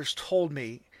professors told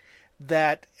me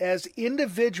that as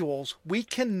individuals, we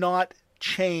cannot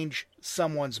change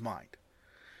someone's mind.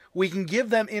 We can give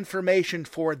them information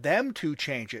for them to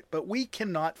change it, but we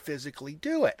cannot physically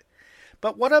do it.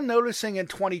 But what I'm noticing in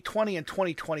 2020 and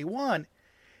 2021,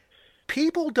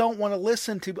 people don't want to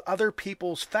listen to other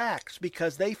people's facts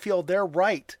because they feel they're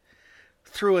right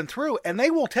through and through. And they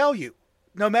will tell you,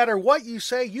 no matter what you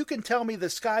say, you can tell me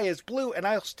the sky is blue, and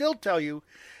I'll still tell you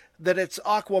that it's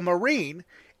aquamarine,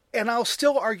 and I'll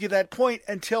still argue that point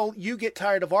until you get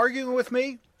tired of arguing with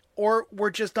me or we're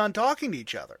just done talking to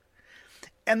each other.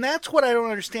 And that's what I don't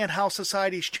understand, how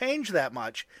society's changed that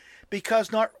much,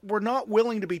 because we're not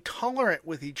willing to be tolerant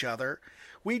with each other.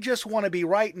 We just want to be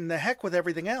right, and the heck with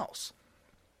everything else.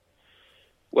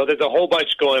 Well, there's a whole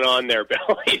bunch going on there,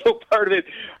 Bill. Part of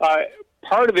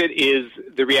it is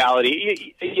the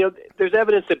reality. There's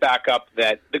evidence to back up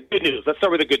that the good news. Let's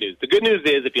start with the good news. The good news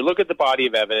is, if you look at the body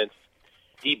of evidence,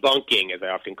 debunking, as I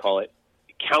often call it,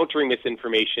 countering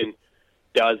misinformation,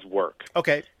 does work.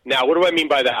 Okay. Now, what do I mean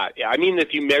by that? I mean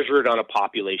if you measure it on a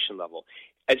population level.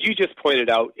 As you just pointed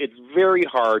out, it's very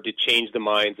hard to change the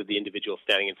minds of the individual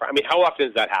standing in front. I mean, how often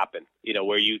does that happen?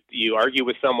 Where you argue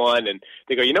with someone and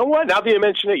they go, you know what? Now that you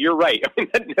mention it, you're right. I mean,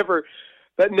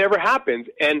 that never happens.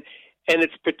 And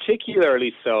it's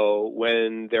particularly so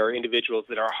when there are individuals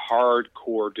that are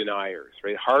hardcore deniers,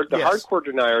 right? Hardcore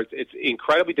deniers, it's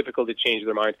incredibly difficult to change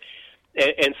their mind.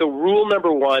 And so rule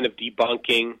number one of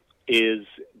debunking is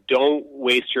don't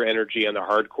waste your energy on the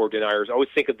hardcore deniers. Always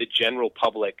think of the general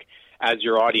public as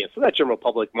your audience. So that general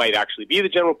public might actually be the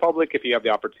general public if you have the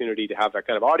opportunity to have that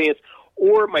kind of audience,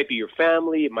 or it might be your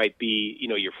family, it might be,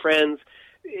 your friends.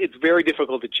 It's very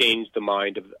difficult to change the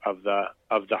mind of the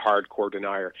hardcore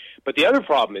denier. But the other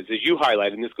problem is, as you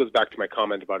highlight, and this goes back to my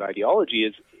comment about ideology,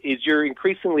 is you're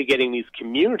increasingly getting these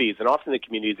communities, and often the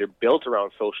communities are built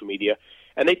around social media,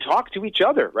 and they talk to each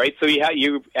other, right? So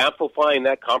you're amplifying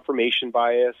that confirmation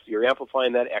bias, you're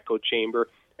amplifying that echo chamber,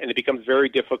 and it becomes very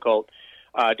difficult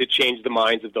to change the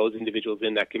minds of those individuals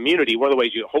in that community. One of the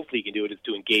ways you hopefully can do it is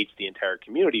to engage the entire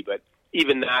community, but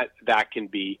even that can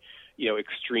be,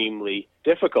 extremely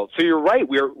difficult. So you're right.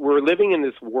 We're living in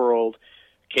this world,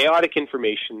 chaotic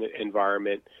information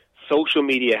environment. Social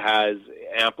media has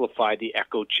amplified the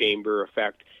echo chamber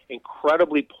effect,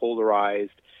 incredibly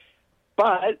polarized.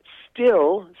 But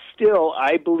still,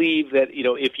 I believe that,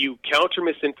 if you counter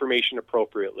misinformation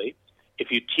appropriately, if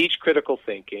you teach critical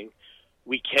thinking,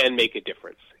 we can make a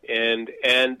difference. And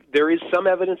there is some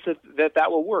evidence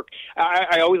that will work.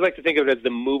 I always like to think of it as the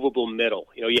movable middle.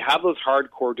 You have those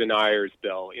hardcore deniers,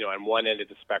 Bill, on one end of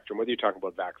the spectrum, whether you're talking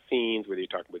about vaccines, whether you're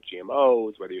talking about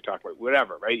GMOs, whether you're talking about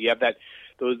whatever, right? You have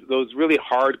those really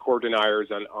hardcore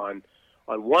deniers on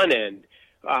one end.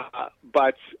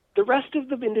 But the rest of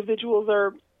the individuals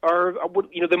are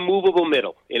the movable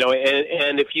middle,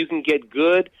 and if you can get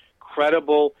good,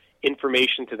 credible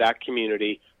information to that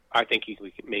community, I think you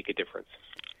can make a difference.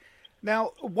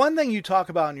 Now, one thing you talk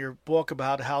about in your book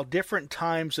about how different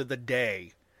times of the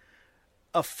day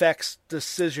affects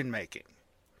decision making.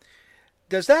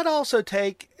 Does that also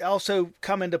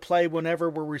come into play whenever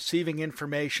we're receiving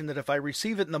information, that if I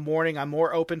receive it in the morning, I'm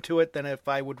more open to it than if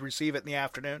I would receive it in the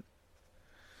afternoon?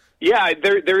 Yeah,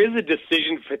 there is a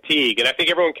decision fatigue, and I think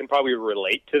everyone can probably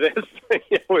relate to this.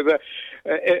 With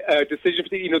a decision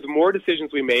fatigue, the more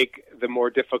decisions we make, the more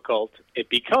difficult it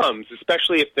becomes,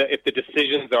 especially if the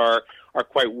decisions are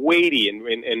quite weighty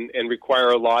and require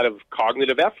a lot of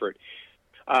cognitive effort.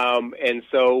 And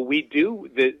so we do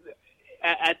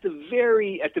at the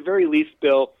very least,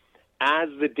 Bill, as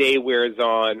the day wears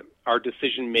on, our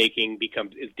decision making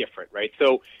is different, right?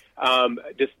 So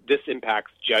this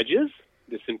impacts judges.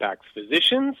 This impacts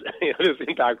physicians, this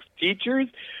impacts teachers,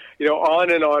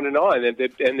 on and on and on.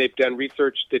 And they've done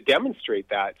research to demonstrate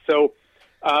that. So,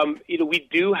 we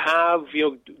do have,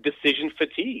 decision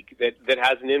fatigue that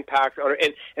has an impact on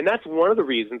it. And that's one of the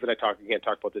reasons, and I talk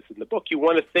about this in the book, you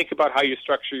want to think about how you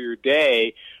structure your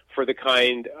day for the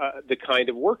kind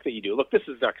of work that you do. Look, this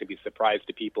is not going to be a surprise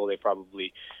to people.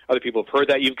 Other people have heard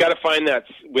that. You've got to find that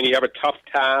when you have a tough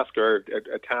task or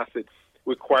a task that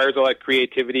requires all that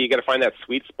creativity, you got to find that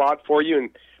sweet spot for you.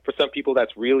 And for some people,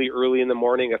 that's really early in the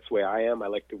morning. That's the way I am. I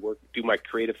like to do my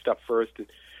creative stuff first. And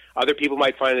other people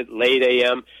might find it late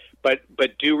a.m. But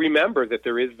do remember that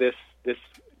there is this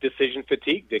decision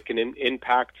fatigue that can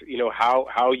impact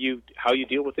how you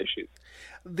deal with issues.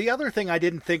 The other thing I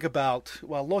didn't think about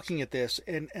while looking at this,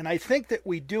 and I think that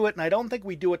we do it, and I don't think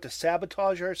we do it to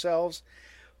sabotage ourselves,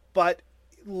 but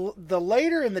the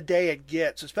later in the day it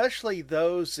gets, especially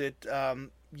those that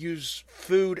use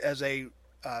food as a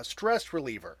stress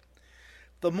reliever,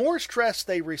 the more stress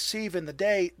they receive in the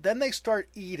day, then they start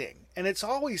eating. And it's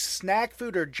always snack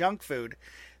food or junk food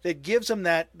that gives them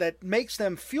that makes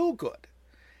them feel good.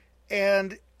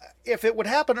 And if it would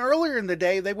happen earlier in the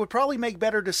day, they would probably make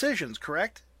better decisions,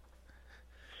 correct?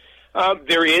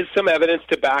 There is some evidence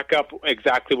to back up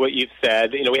exactly what you've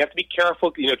said. We have to be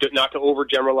careful, not to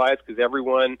overgeneralize, because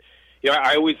everyone,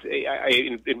 I always,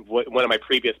 in one of my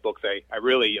previous books, I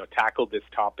really, tackled this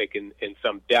topic in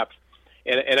some depth.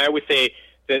 And I would say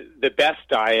that the best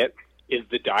diet is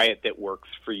the diet that works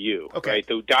for you, right?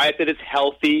 The diet that is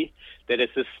healthy, that is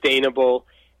sustainable,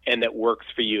 and that works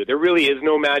for you. There really is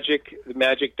no magic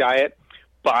diet,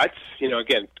 but,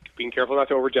 again, being careful not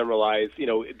to overgeneralize,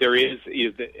 there is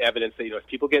the evidence that, if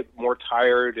people get more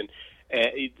tired and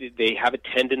they have a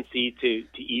tendency to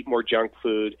eat more junk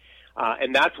food,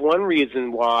 and that's one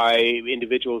reason why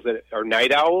individuals that are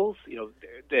night owls,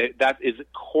 that is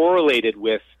correlated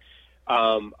with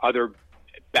other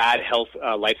bad health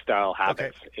lifestyle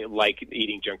habits, like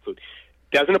eating junk food.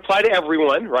 Doesn't apply to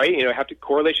everyone, right? Have to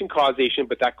correlation causation,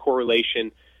 but that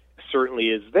correlation certainly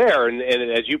is there. And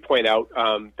as you point out,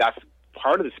 that's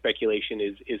part of the speculation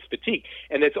is fatigue.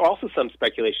 And it's also some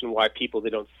speculation why people, they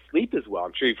don't sleep as well.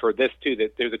 I'm sure you've heard this too,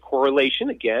 that there's a correlation.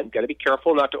 Again, got to be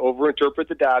careful not to overinterpret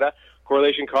the data,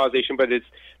 correlation causation, but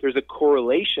there's a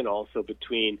correlation also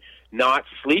between not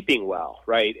sleeping well,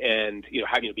 right? And,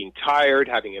 being tired,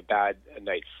 having a bad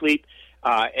night's sleep,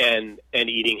 and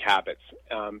eating habits.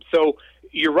 So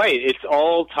you're right. It's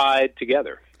all tied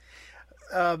together.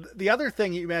 The other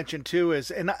thing you mentioned too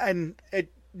is, and it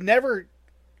never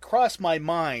crossed my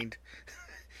mind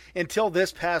until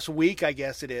this past week, I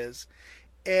guess it is,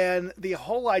 and the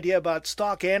whole idea about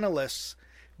stock analysts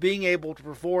being able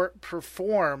to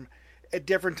perform at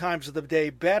different times of the day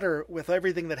better with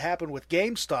everything that happened with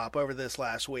GameStop over this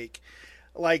last week.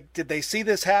 Like, did they see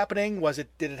this happening?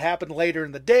 Did it happen later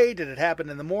in the day? Did it happen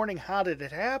in the morning? How did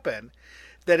it happen?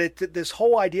 That this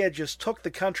whole idea just took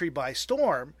the country by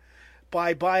storm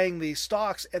by buying these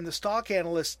stocks, and the stock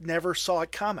analysts never saw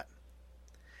it coming.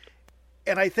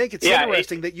 And I think it's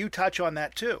interesting that you touch on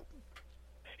that too.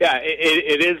 Yeah,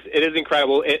 it is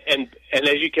incredible, and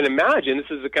as you can imagine, this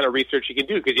is the kind of research you can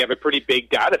do because you have a pretty big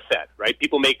data set, right?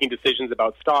 People making decisions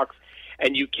about stocks,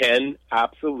 and you can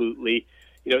absolutely,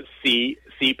 see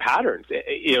patterns.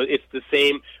 It's the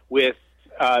same with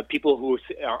people who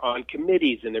are on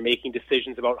committees, and they're making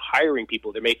decisions about hiring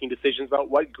people. They're making decisions about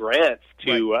what grants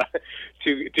to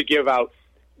give out.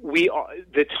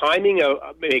 The timing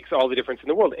makes all the difference in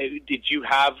the world. Did you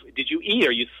eat?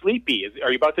 Are you sleepy?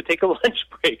 Are you about to take a lunch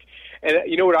break? And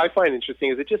what I find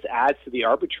interesting is it just adds to the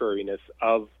arbitrariness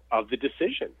of the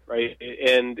decision, right?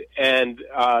 And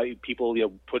people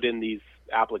put in these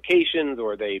applications,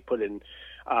 or they put in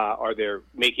or they're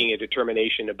making a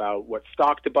determination about what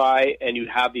stock to buy, and you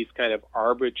have these kind of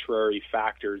arbitrary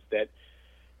factors that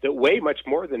weigh much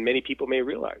more than many people may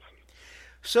realize.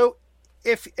 So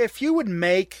if you would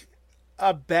make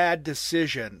a bad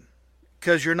decision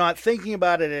because you're not thinking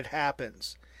about it, it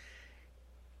happens.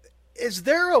 Is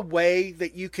there a way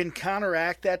that you can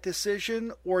counteract that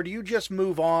decision, or do you just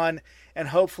move on and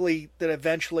hopefully that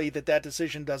eventually that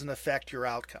decision doesn't affect your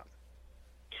outcome?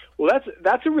 Well,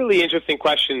 that's a really interesting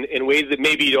question in ways that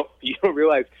maybe you don't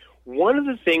realize. one of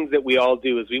the things that we all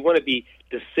do is we want to be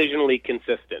decisionally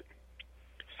consistent.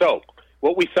 So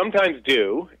what we sometimes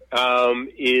do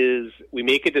is we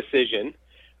make a decision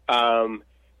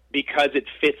because it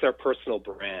fits our personal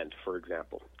brand, for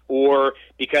example, or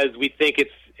because we think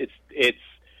it's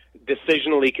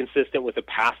decisionally consistent with a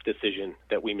past decision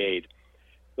that we made.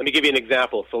 Let me give you an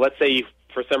example. So let's say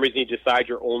for some reason you decide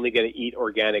you're only going to eat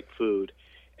organic food,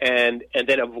 and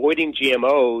then avoiding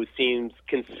GMOs seems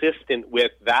consistent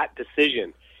with that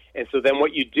decision. And so then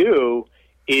what you do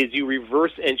is you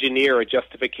reverse engineer a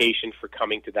justification for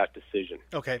coming to that decision.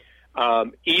 Okay.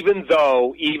 Even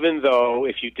though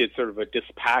if you did sort of a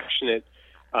dispassionate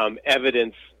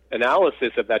evidence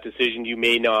analysis of that decision, you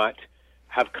may not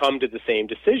have come to the same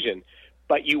decision.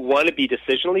 But you want to be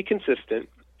decisionally consistent,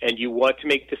 and you want to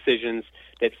make decisions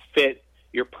that fit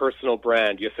your personal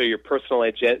brand, so your personal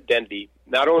identity,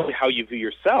 not only how you view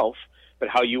yourself, but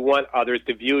how you want others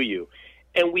to view you.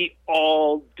 And we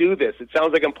all do this. It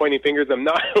sounds like I'm pointing fingers. I'm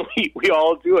not. We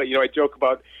all do it. I joke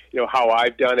about how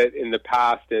I've done it in the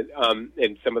past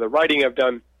and some of the writing I've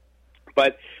done.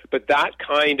 But that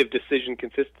kind of decision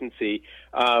consistency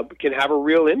can have a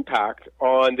real impact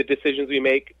on the decisions we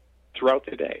make throughout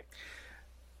the day.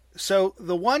 So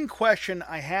the one question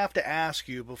I have to ask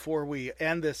you before we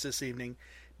end this evening,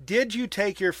 did you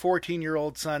take your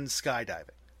 14-year-old son skydiving?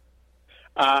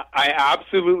 I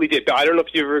absolutely did. I don't know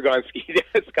if you've ever gone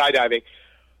skydiving.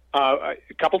 A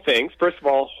couple things. First of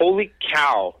all, holy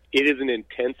cow, it is an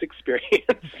intense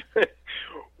experience.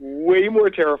 Way more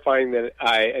terrifying than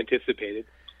I anticipated.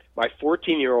 My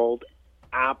 14-year-old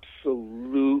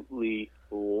absolutely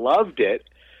loved it.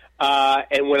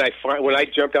 And when I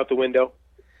jumped out the window,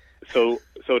 so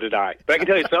did I. But I can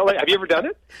tell you, it's not like, have you ever done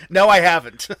it? No, I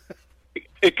haven't.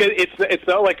 It's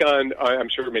not like on, I'm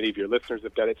sure many of your listeners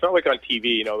have done it. It's not like on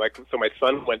TV, so my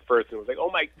son went first and was like, oh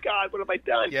my God, what have I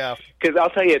done? Yeah. Because I'll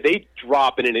tell you, they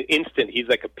drop and in an instant, he's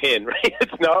like a pin, right?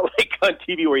 It's not like on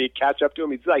TV where you catch up to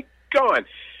him. He's like, gone.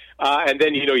 And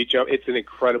then, you jump. It's an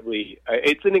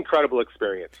incredible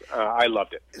experience. I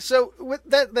loved it. So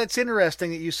that's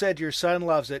interesting that you said your son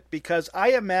loves it, because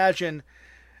I imagine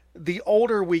the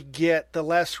older we get, the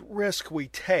less risk we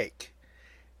take.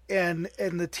 And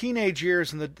in the teenage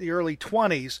years and the early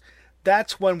 20s,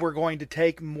 that's when we're going to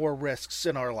take more risks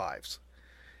in our lives.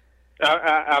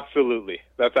 Absolutely.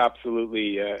 That's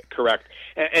absolutely correct.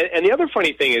 And the other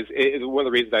funny thing is one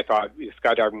of the reasons I thought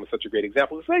skydiving was such a great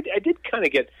example is I did kind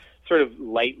of get sort of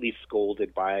lightly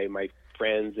scolded by my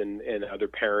friends and other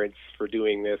parents for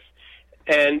doing this.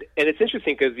 And it's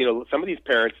interesting because, some of these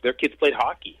parents, their kids played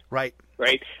hockey. Right.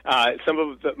 Some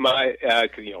of my, I'm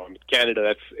in Canada,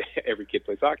 that's every kid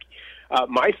plays hockey.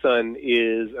 My son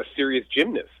is a serious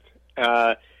gymnast.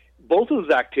 Both of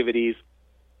those activities,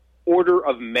 order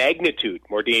of magnitude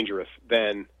more dangerous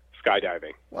than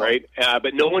skydiving, wow. Right?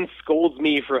 But no one scolds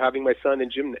me for having my son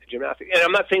in gymnastics. And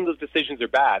I'm not saying those decisions are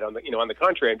bad. On the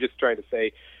contrary, I'm just trying to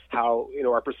say how,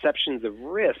 our perceptions of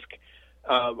risk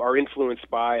are influenced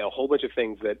by a whole bunch of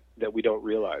things that we don't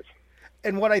realize.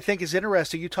 And what I think is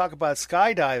interesting, you talk about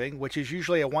skydiving, which is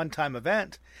usually a one-time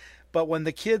event, but when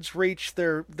the kids reach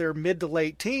their mid to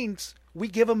late teens, we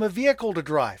give them a vehicle to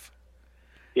drive.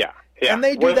 Yeah. And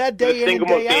they do that day in and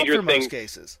day out for most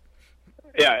cases.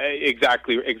 Yeah,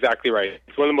 exactly right.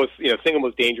 It's one of the most, single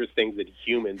most dangerous things that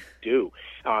humans do.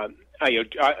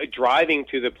 Driving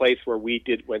to the place where we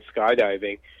went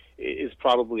skydiving is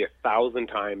probably 1,000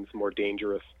 times more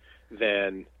dangerous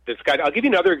than the sky. I'll give you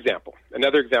another example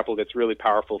that's really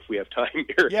powerful if we have time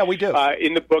here. Yeah, we do.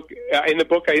 In the book,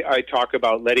 I talk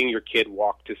about letting your kid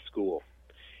walk to school,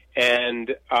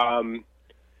 and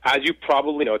as you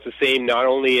probably know, it's the same not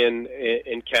only in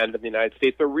Canada and the United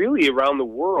States, but really around the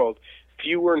world.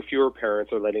 Fewer and fewer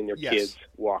parents are letting their kids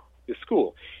walk to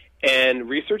school. And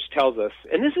research tells us,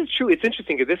 and this is true, it's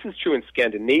interesting because this is true in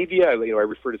Scandinavia. I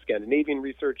refer to Scandinavian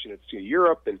research, and it's true in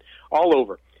Europe and all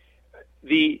over.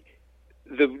 The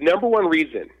number one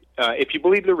reason, if you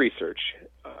believe the research,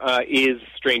 is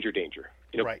stranger danger.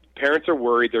 Right. Parents are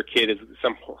worried their kid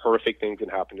some horrific thing can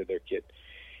happen to their kid.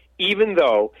 Even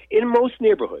though in most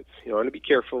neighborhoods, I want to be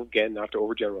careful again not to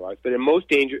overgeneralize, but in most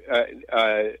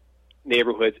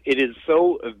neighborhoods, it is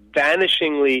so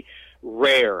vanishingly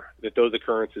rare that those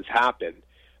occurrences happen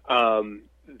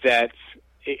that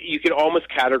you can almost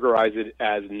categorize it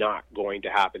as not going to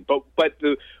happen. But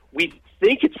we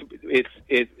think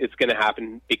it's going to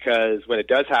happen because when it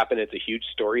does happen, it's a huge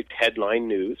story. It's headline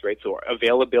news, right? So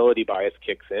availability bias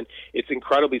kicks in. It's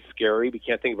incredibly scary. We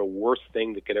can't think of a worse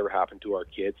thing that could ever happen to our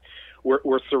kids.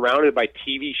 We're surrounded by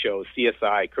TV shows,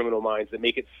 CSI, Criminal Minds, that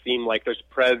make it seem like there's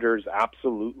predators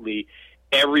absolutely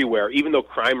everywhere, even though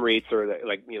crime rates are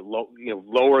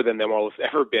lower than they've almost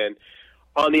ever been.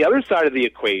 On the other side of the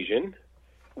equation,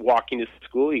 walking to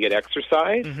school, you get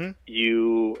exercise,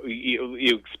 you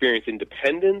experience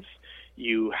independence,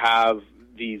 you have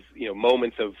these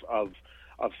moments of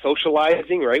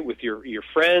socializing, right, with your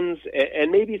friends,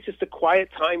 and maybe it's just a quiet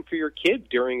time for your kid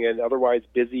during an otherwise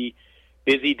busy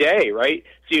day, right?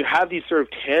 So you have these sort of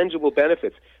tangible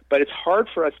benefits, but it's hard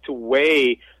for us to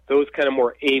weigh those kind of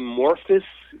more amorphous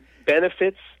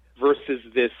benefits versus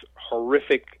this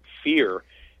horrific fear,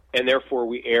 and therefore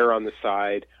we err on the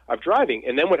side of driving.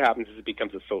 And then what happens is it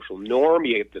becomes a social norm.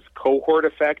 You get this cohort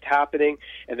effect happening,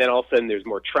 and then all of a sudden there's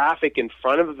more traffic in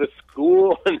front of the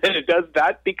school, and then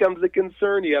that becomes a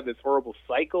concern. You have this horrible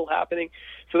cycle happening.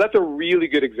 So that's a really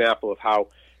good example of how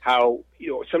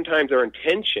sometimes our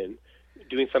intention,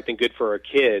 doing something good for our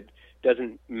kid,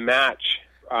 doesn't match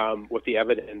what the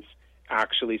evidence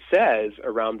actually says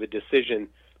around the decision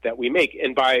that we make.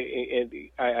 And I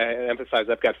emphasize,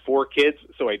 I've got 4 kids,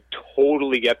 so I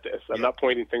totally get this. I'm not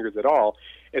pointing fingers at all.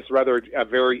 It's rather a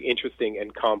very interesting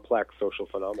and complex social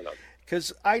phenomenon.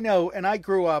 Because I know, and I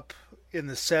grew up in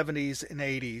the 70s and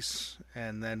 80s,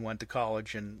 and then went to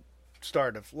college and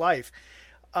start of life.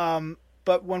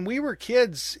 But when we were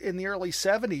kids in the early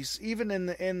 70s, even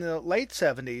in the late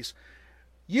 70s,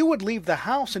 you would leave the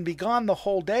house and be gone the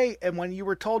whole day, and when you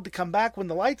were told to come back when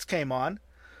the lights came on,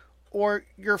 or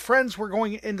your friends were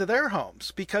going into their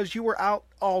homes because you were out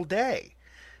all day.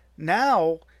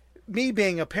 Now, me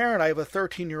being a parent, I have a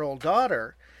 13-year-old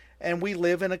daughter, and we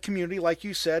live in a community, like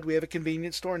you said, we have a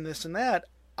convenience store and this and that.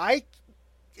 I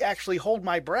actually hold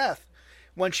my breath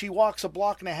when she walks a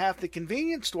block and a half to the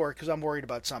convenience store because I'm worried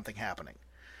about something happening.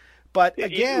 But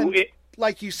again,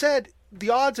 like you said, the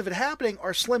odds of it happening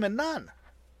are slim and none.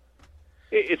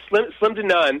 It's slim to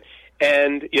none,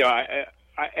 and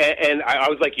I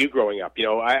was like you growing up.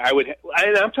 I would,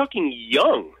 and I'm talking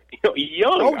young.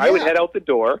 Young. Oh, yeah. I would head out the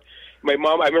door. I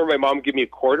remember my mom give me a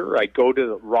quarter. I'd go to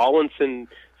the Rawlinson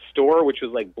store, which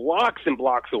was like blocks and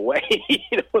blocks away.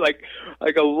 Like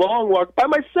a long walk by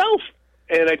myself,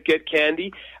 and I'd get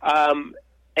candy. And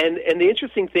the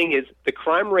interesting thing is the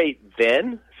crime rate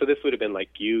then. So this would have been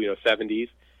like 70s,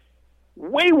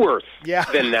 way worse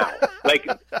than now. Like.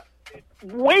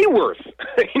 Way worse,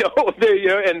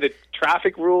 and the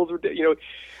traffic rules were,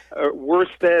 worse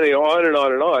than, on and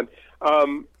on and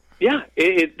on.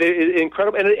 It's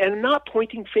incredible, and I'm not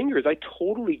pointing fingers. I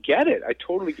totally get it.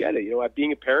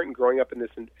 Being a parent and growing up in this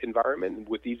environment and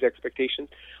with these expectations,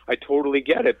 I totally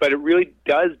get it. But it really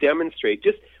does demonstrate,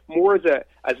 just more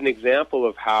as an example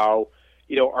of how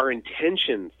our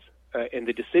intentions and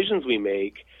the decisions we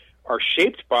make are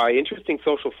shaped by interesting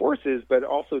social forces, but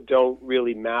also don't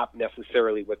really map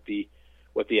necessarily what the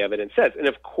evidence says. And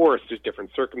of course, there's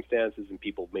different circumstances, and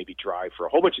people maybe drive for a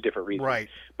whole bunch of different reasons. Right.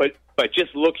 But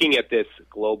just looking at this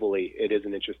globally, it is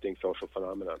an interesting social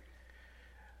phenomenon.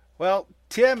 Well,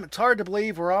 Tim, it's hard to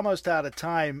believe we're almost out of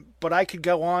time, but I could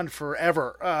go on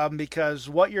forever because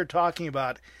what you're talking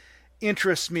about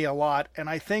interests me a lot, and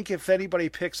I think if anybody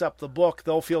picks up the book,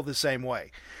 they'll feel the same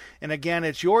way. And again,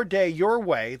 it's Your Day, Your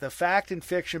Way, the fact and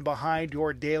fiction behind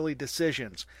your daily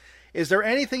decisions. Is there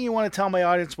anything you want to tell my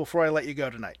audience before I let you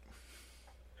go tonight?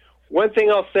 One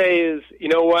thing I'll say is, you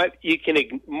know what? You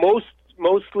can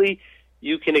mostly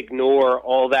you can ignore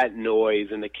all that noise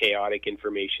in the chaotic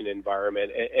information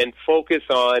environment and focus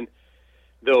on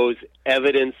those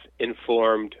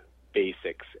evidence-informed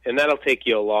basics, and that'll take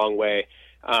you a long way.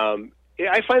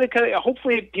 I find it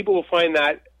hopefully people will find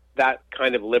that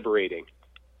kind of liberating.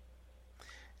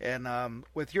 And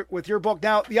with your book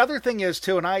now, the other thing is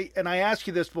too, and I asked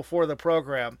you this before the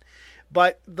program,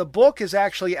 but the book is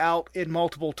actually out in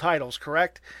multiple titles,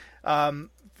 correct?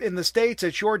 In the States,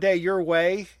 it's Your Day, Your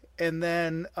Way, and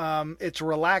then it's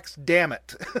Relax, Damn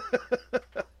It,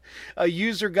 a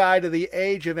user guide to the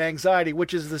age of anxiety,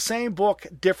 which is the same book,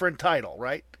 different title,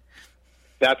 right?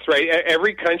 That's right.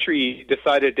 Every country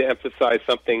decided to emphasize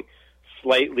something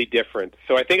slightly different.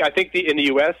 So I think in the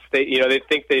U.S. they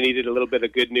think they needed a little bit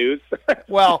of good news.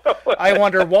 Well, I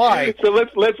wonder why. So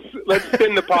let's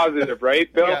spin the positive,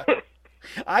 right, Bill? Yeah.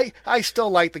 I still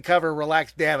like the cover,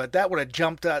 Relax, Damn It. That would have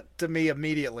jumped out to me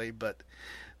immediately, but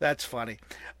that's funny.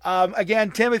 Again,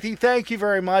 Timothy, thank you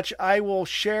very much. I will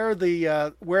share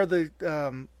the where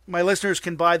my listeners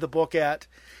can buy the book at,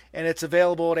 and it's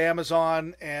available at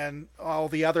Amazon and all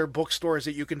the other bookstores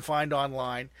that you can find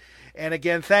online. And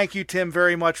again, thank you, Tim,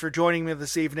 very much for joining me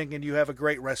this evening, and you have a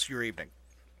great rest of your evening.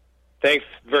 Thanks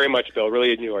very much, Bill.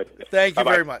 Really enjoyed it. Thank you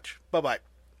very much. Bye-bye.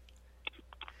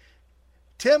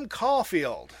 Tim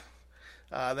Caulfield.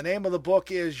 The name of the book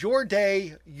is Your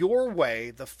Day, Your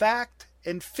Way, the fact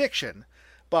and fiction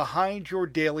behind your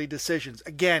daily decisions.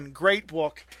 Again, great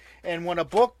book. And when a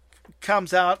book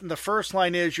comes out and the first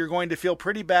line is, you're going to feel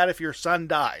pretty bad if your son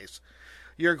dies,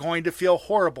 you're going to feel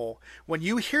horrible. When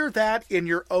you hear that in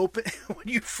your when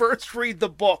you first read the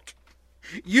book,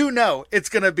 you know it's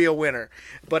going to be a winner.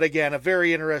 But again, a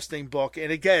very interesting book.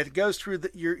 And again, it goes through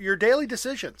your daily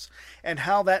decisions and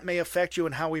how that may affect you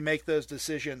and how we make those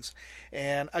decisions.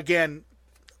 And again,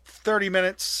 30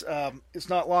 minutes is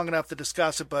not long enough to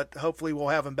discuss it, but hopefully we'll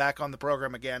have him back on the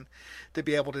program again to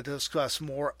be able to discuss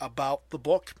more about the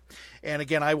book. And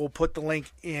again, I will put the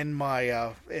link in my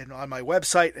on my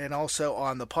website and also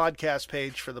on the podcast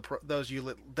page for those of you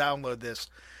that download this.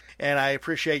 And I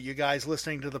appreciate you guys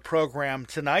listening to the program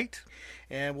tonight.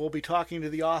 And we'll be talking to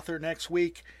the author next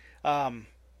week.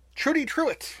 Trudy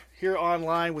Truitt here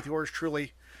online with yours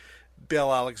truly,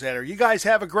 Bill Alexander. You guys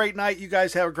have a great night. You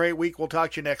guys have a great week. We'll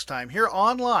talk to you next time here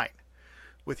online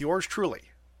with yours truly,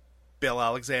 Bill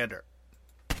Alexander.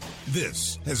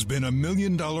 This has been a $1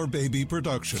 Million Baby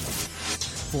production.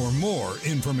 For more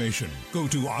information, go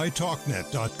to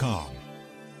italknet.com.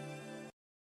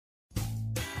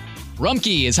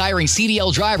 Rumpke is hiring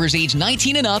CDL drivers age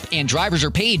 19 and up, and drivers are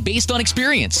paid based on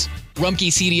experience. Rumpke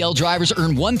CDL drivers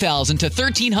earn $1,000 to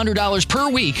 $1,300 per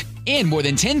week, and more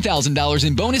than $10,000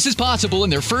 in bonuses possible in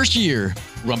their first year.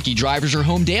 Rumpke drivers are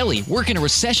home daily, work in a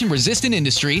recession-resistant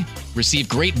industry, receive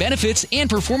great benefits and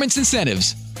performance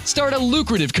incentives. Start a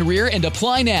lucrative career and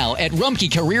apply now at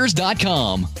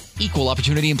RumpkeCareers.com. Equal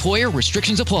opportunity employer.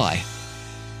 Restrictions apply.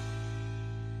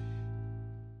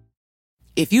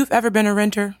 If you've ever been a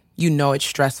renter, you know it's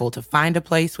stressful to find a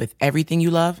place with everything you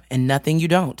love and nothing you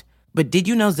don't. But did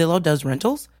you know Zillow does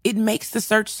rentals? It makes the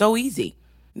search so easy.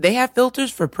 They have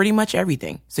filters for pretty much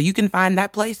everything, so you can find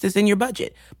that place that's in your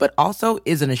budget, but also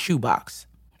isn't a shoebox.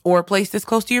 Or a place that's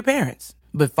close to your parents,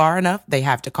 but far enough they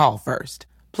have to call first.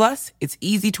 Plus, it's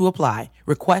easy to apply,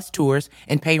 request tours,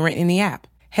 and pay rent in the app.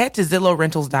 Head to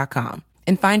ZillowRentals.com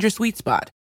and find your sweet spot.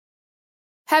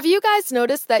 Have you guys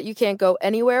noticed that you can't go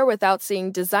anywhere without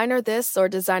seeing designer this or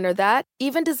designer that,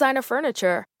 even designer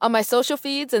furniture? On my social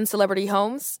feeds and celebrity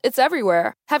homes, it's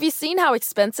everywhere. Have you seen how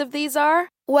expensive these are?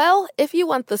 Well, if you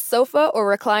want the sofa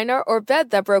or recliner or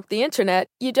bed that broke the internet,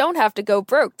 you don't have to go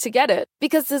broke to get it.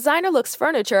 Because Designer Looks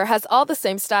Furniture has all the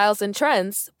same styles and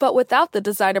trends, but without the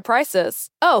designer prices.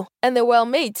 Oh, and they're well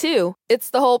made too. It's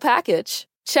the whole package.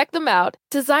 Check them out.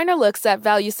 Designer Looks at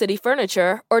Value City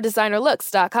Furniture or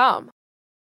DesignerLooks.com.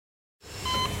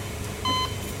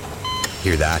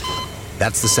 Hear that?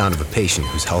 That's the sound of a patient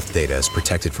whose health data is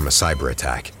protected from a cyber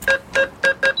attack.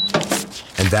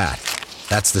 And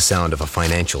that's the sound of a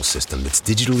financial system that's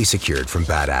digitally secured from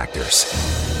bad actors.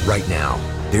 Right now,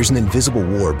 there's an invisible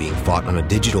war being fought on a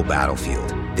digital battlefield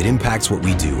that impacts what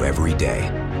we do every day.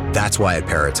 That's why at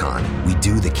Peraton, we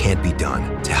do the can't be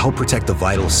done to help protect the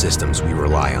vital systems we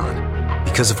rely on.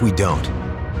 Because if we don't,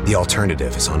 the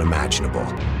alternative is unimaginable.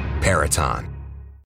 Peraton.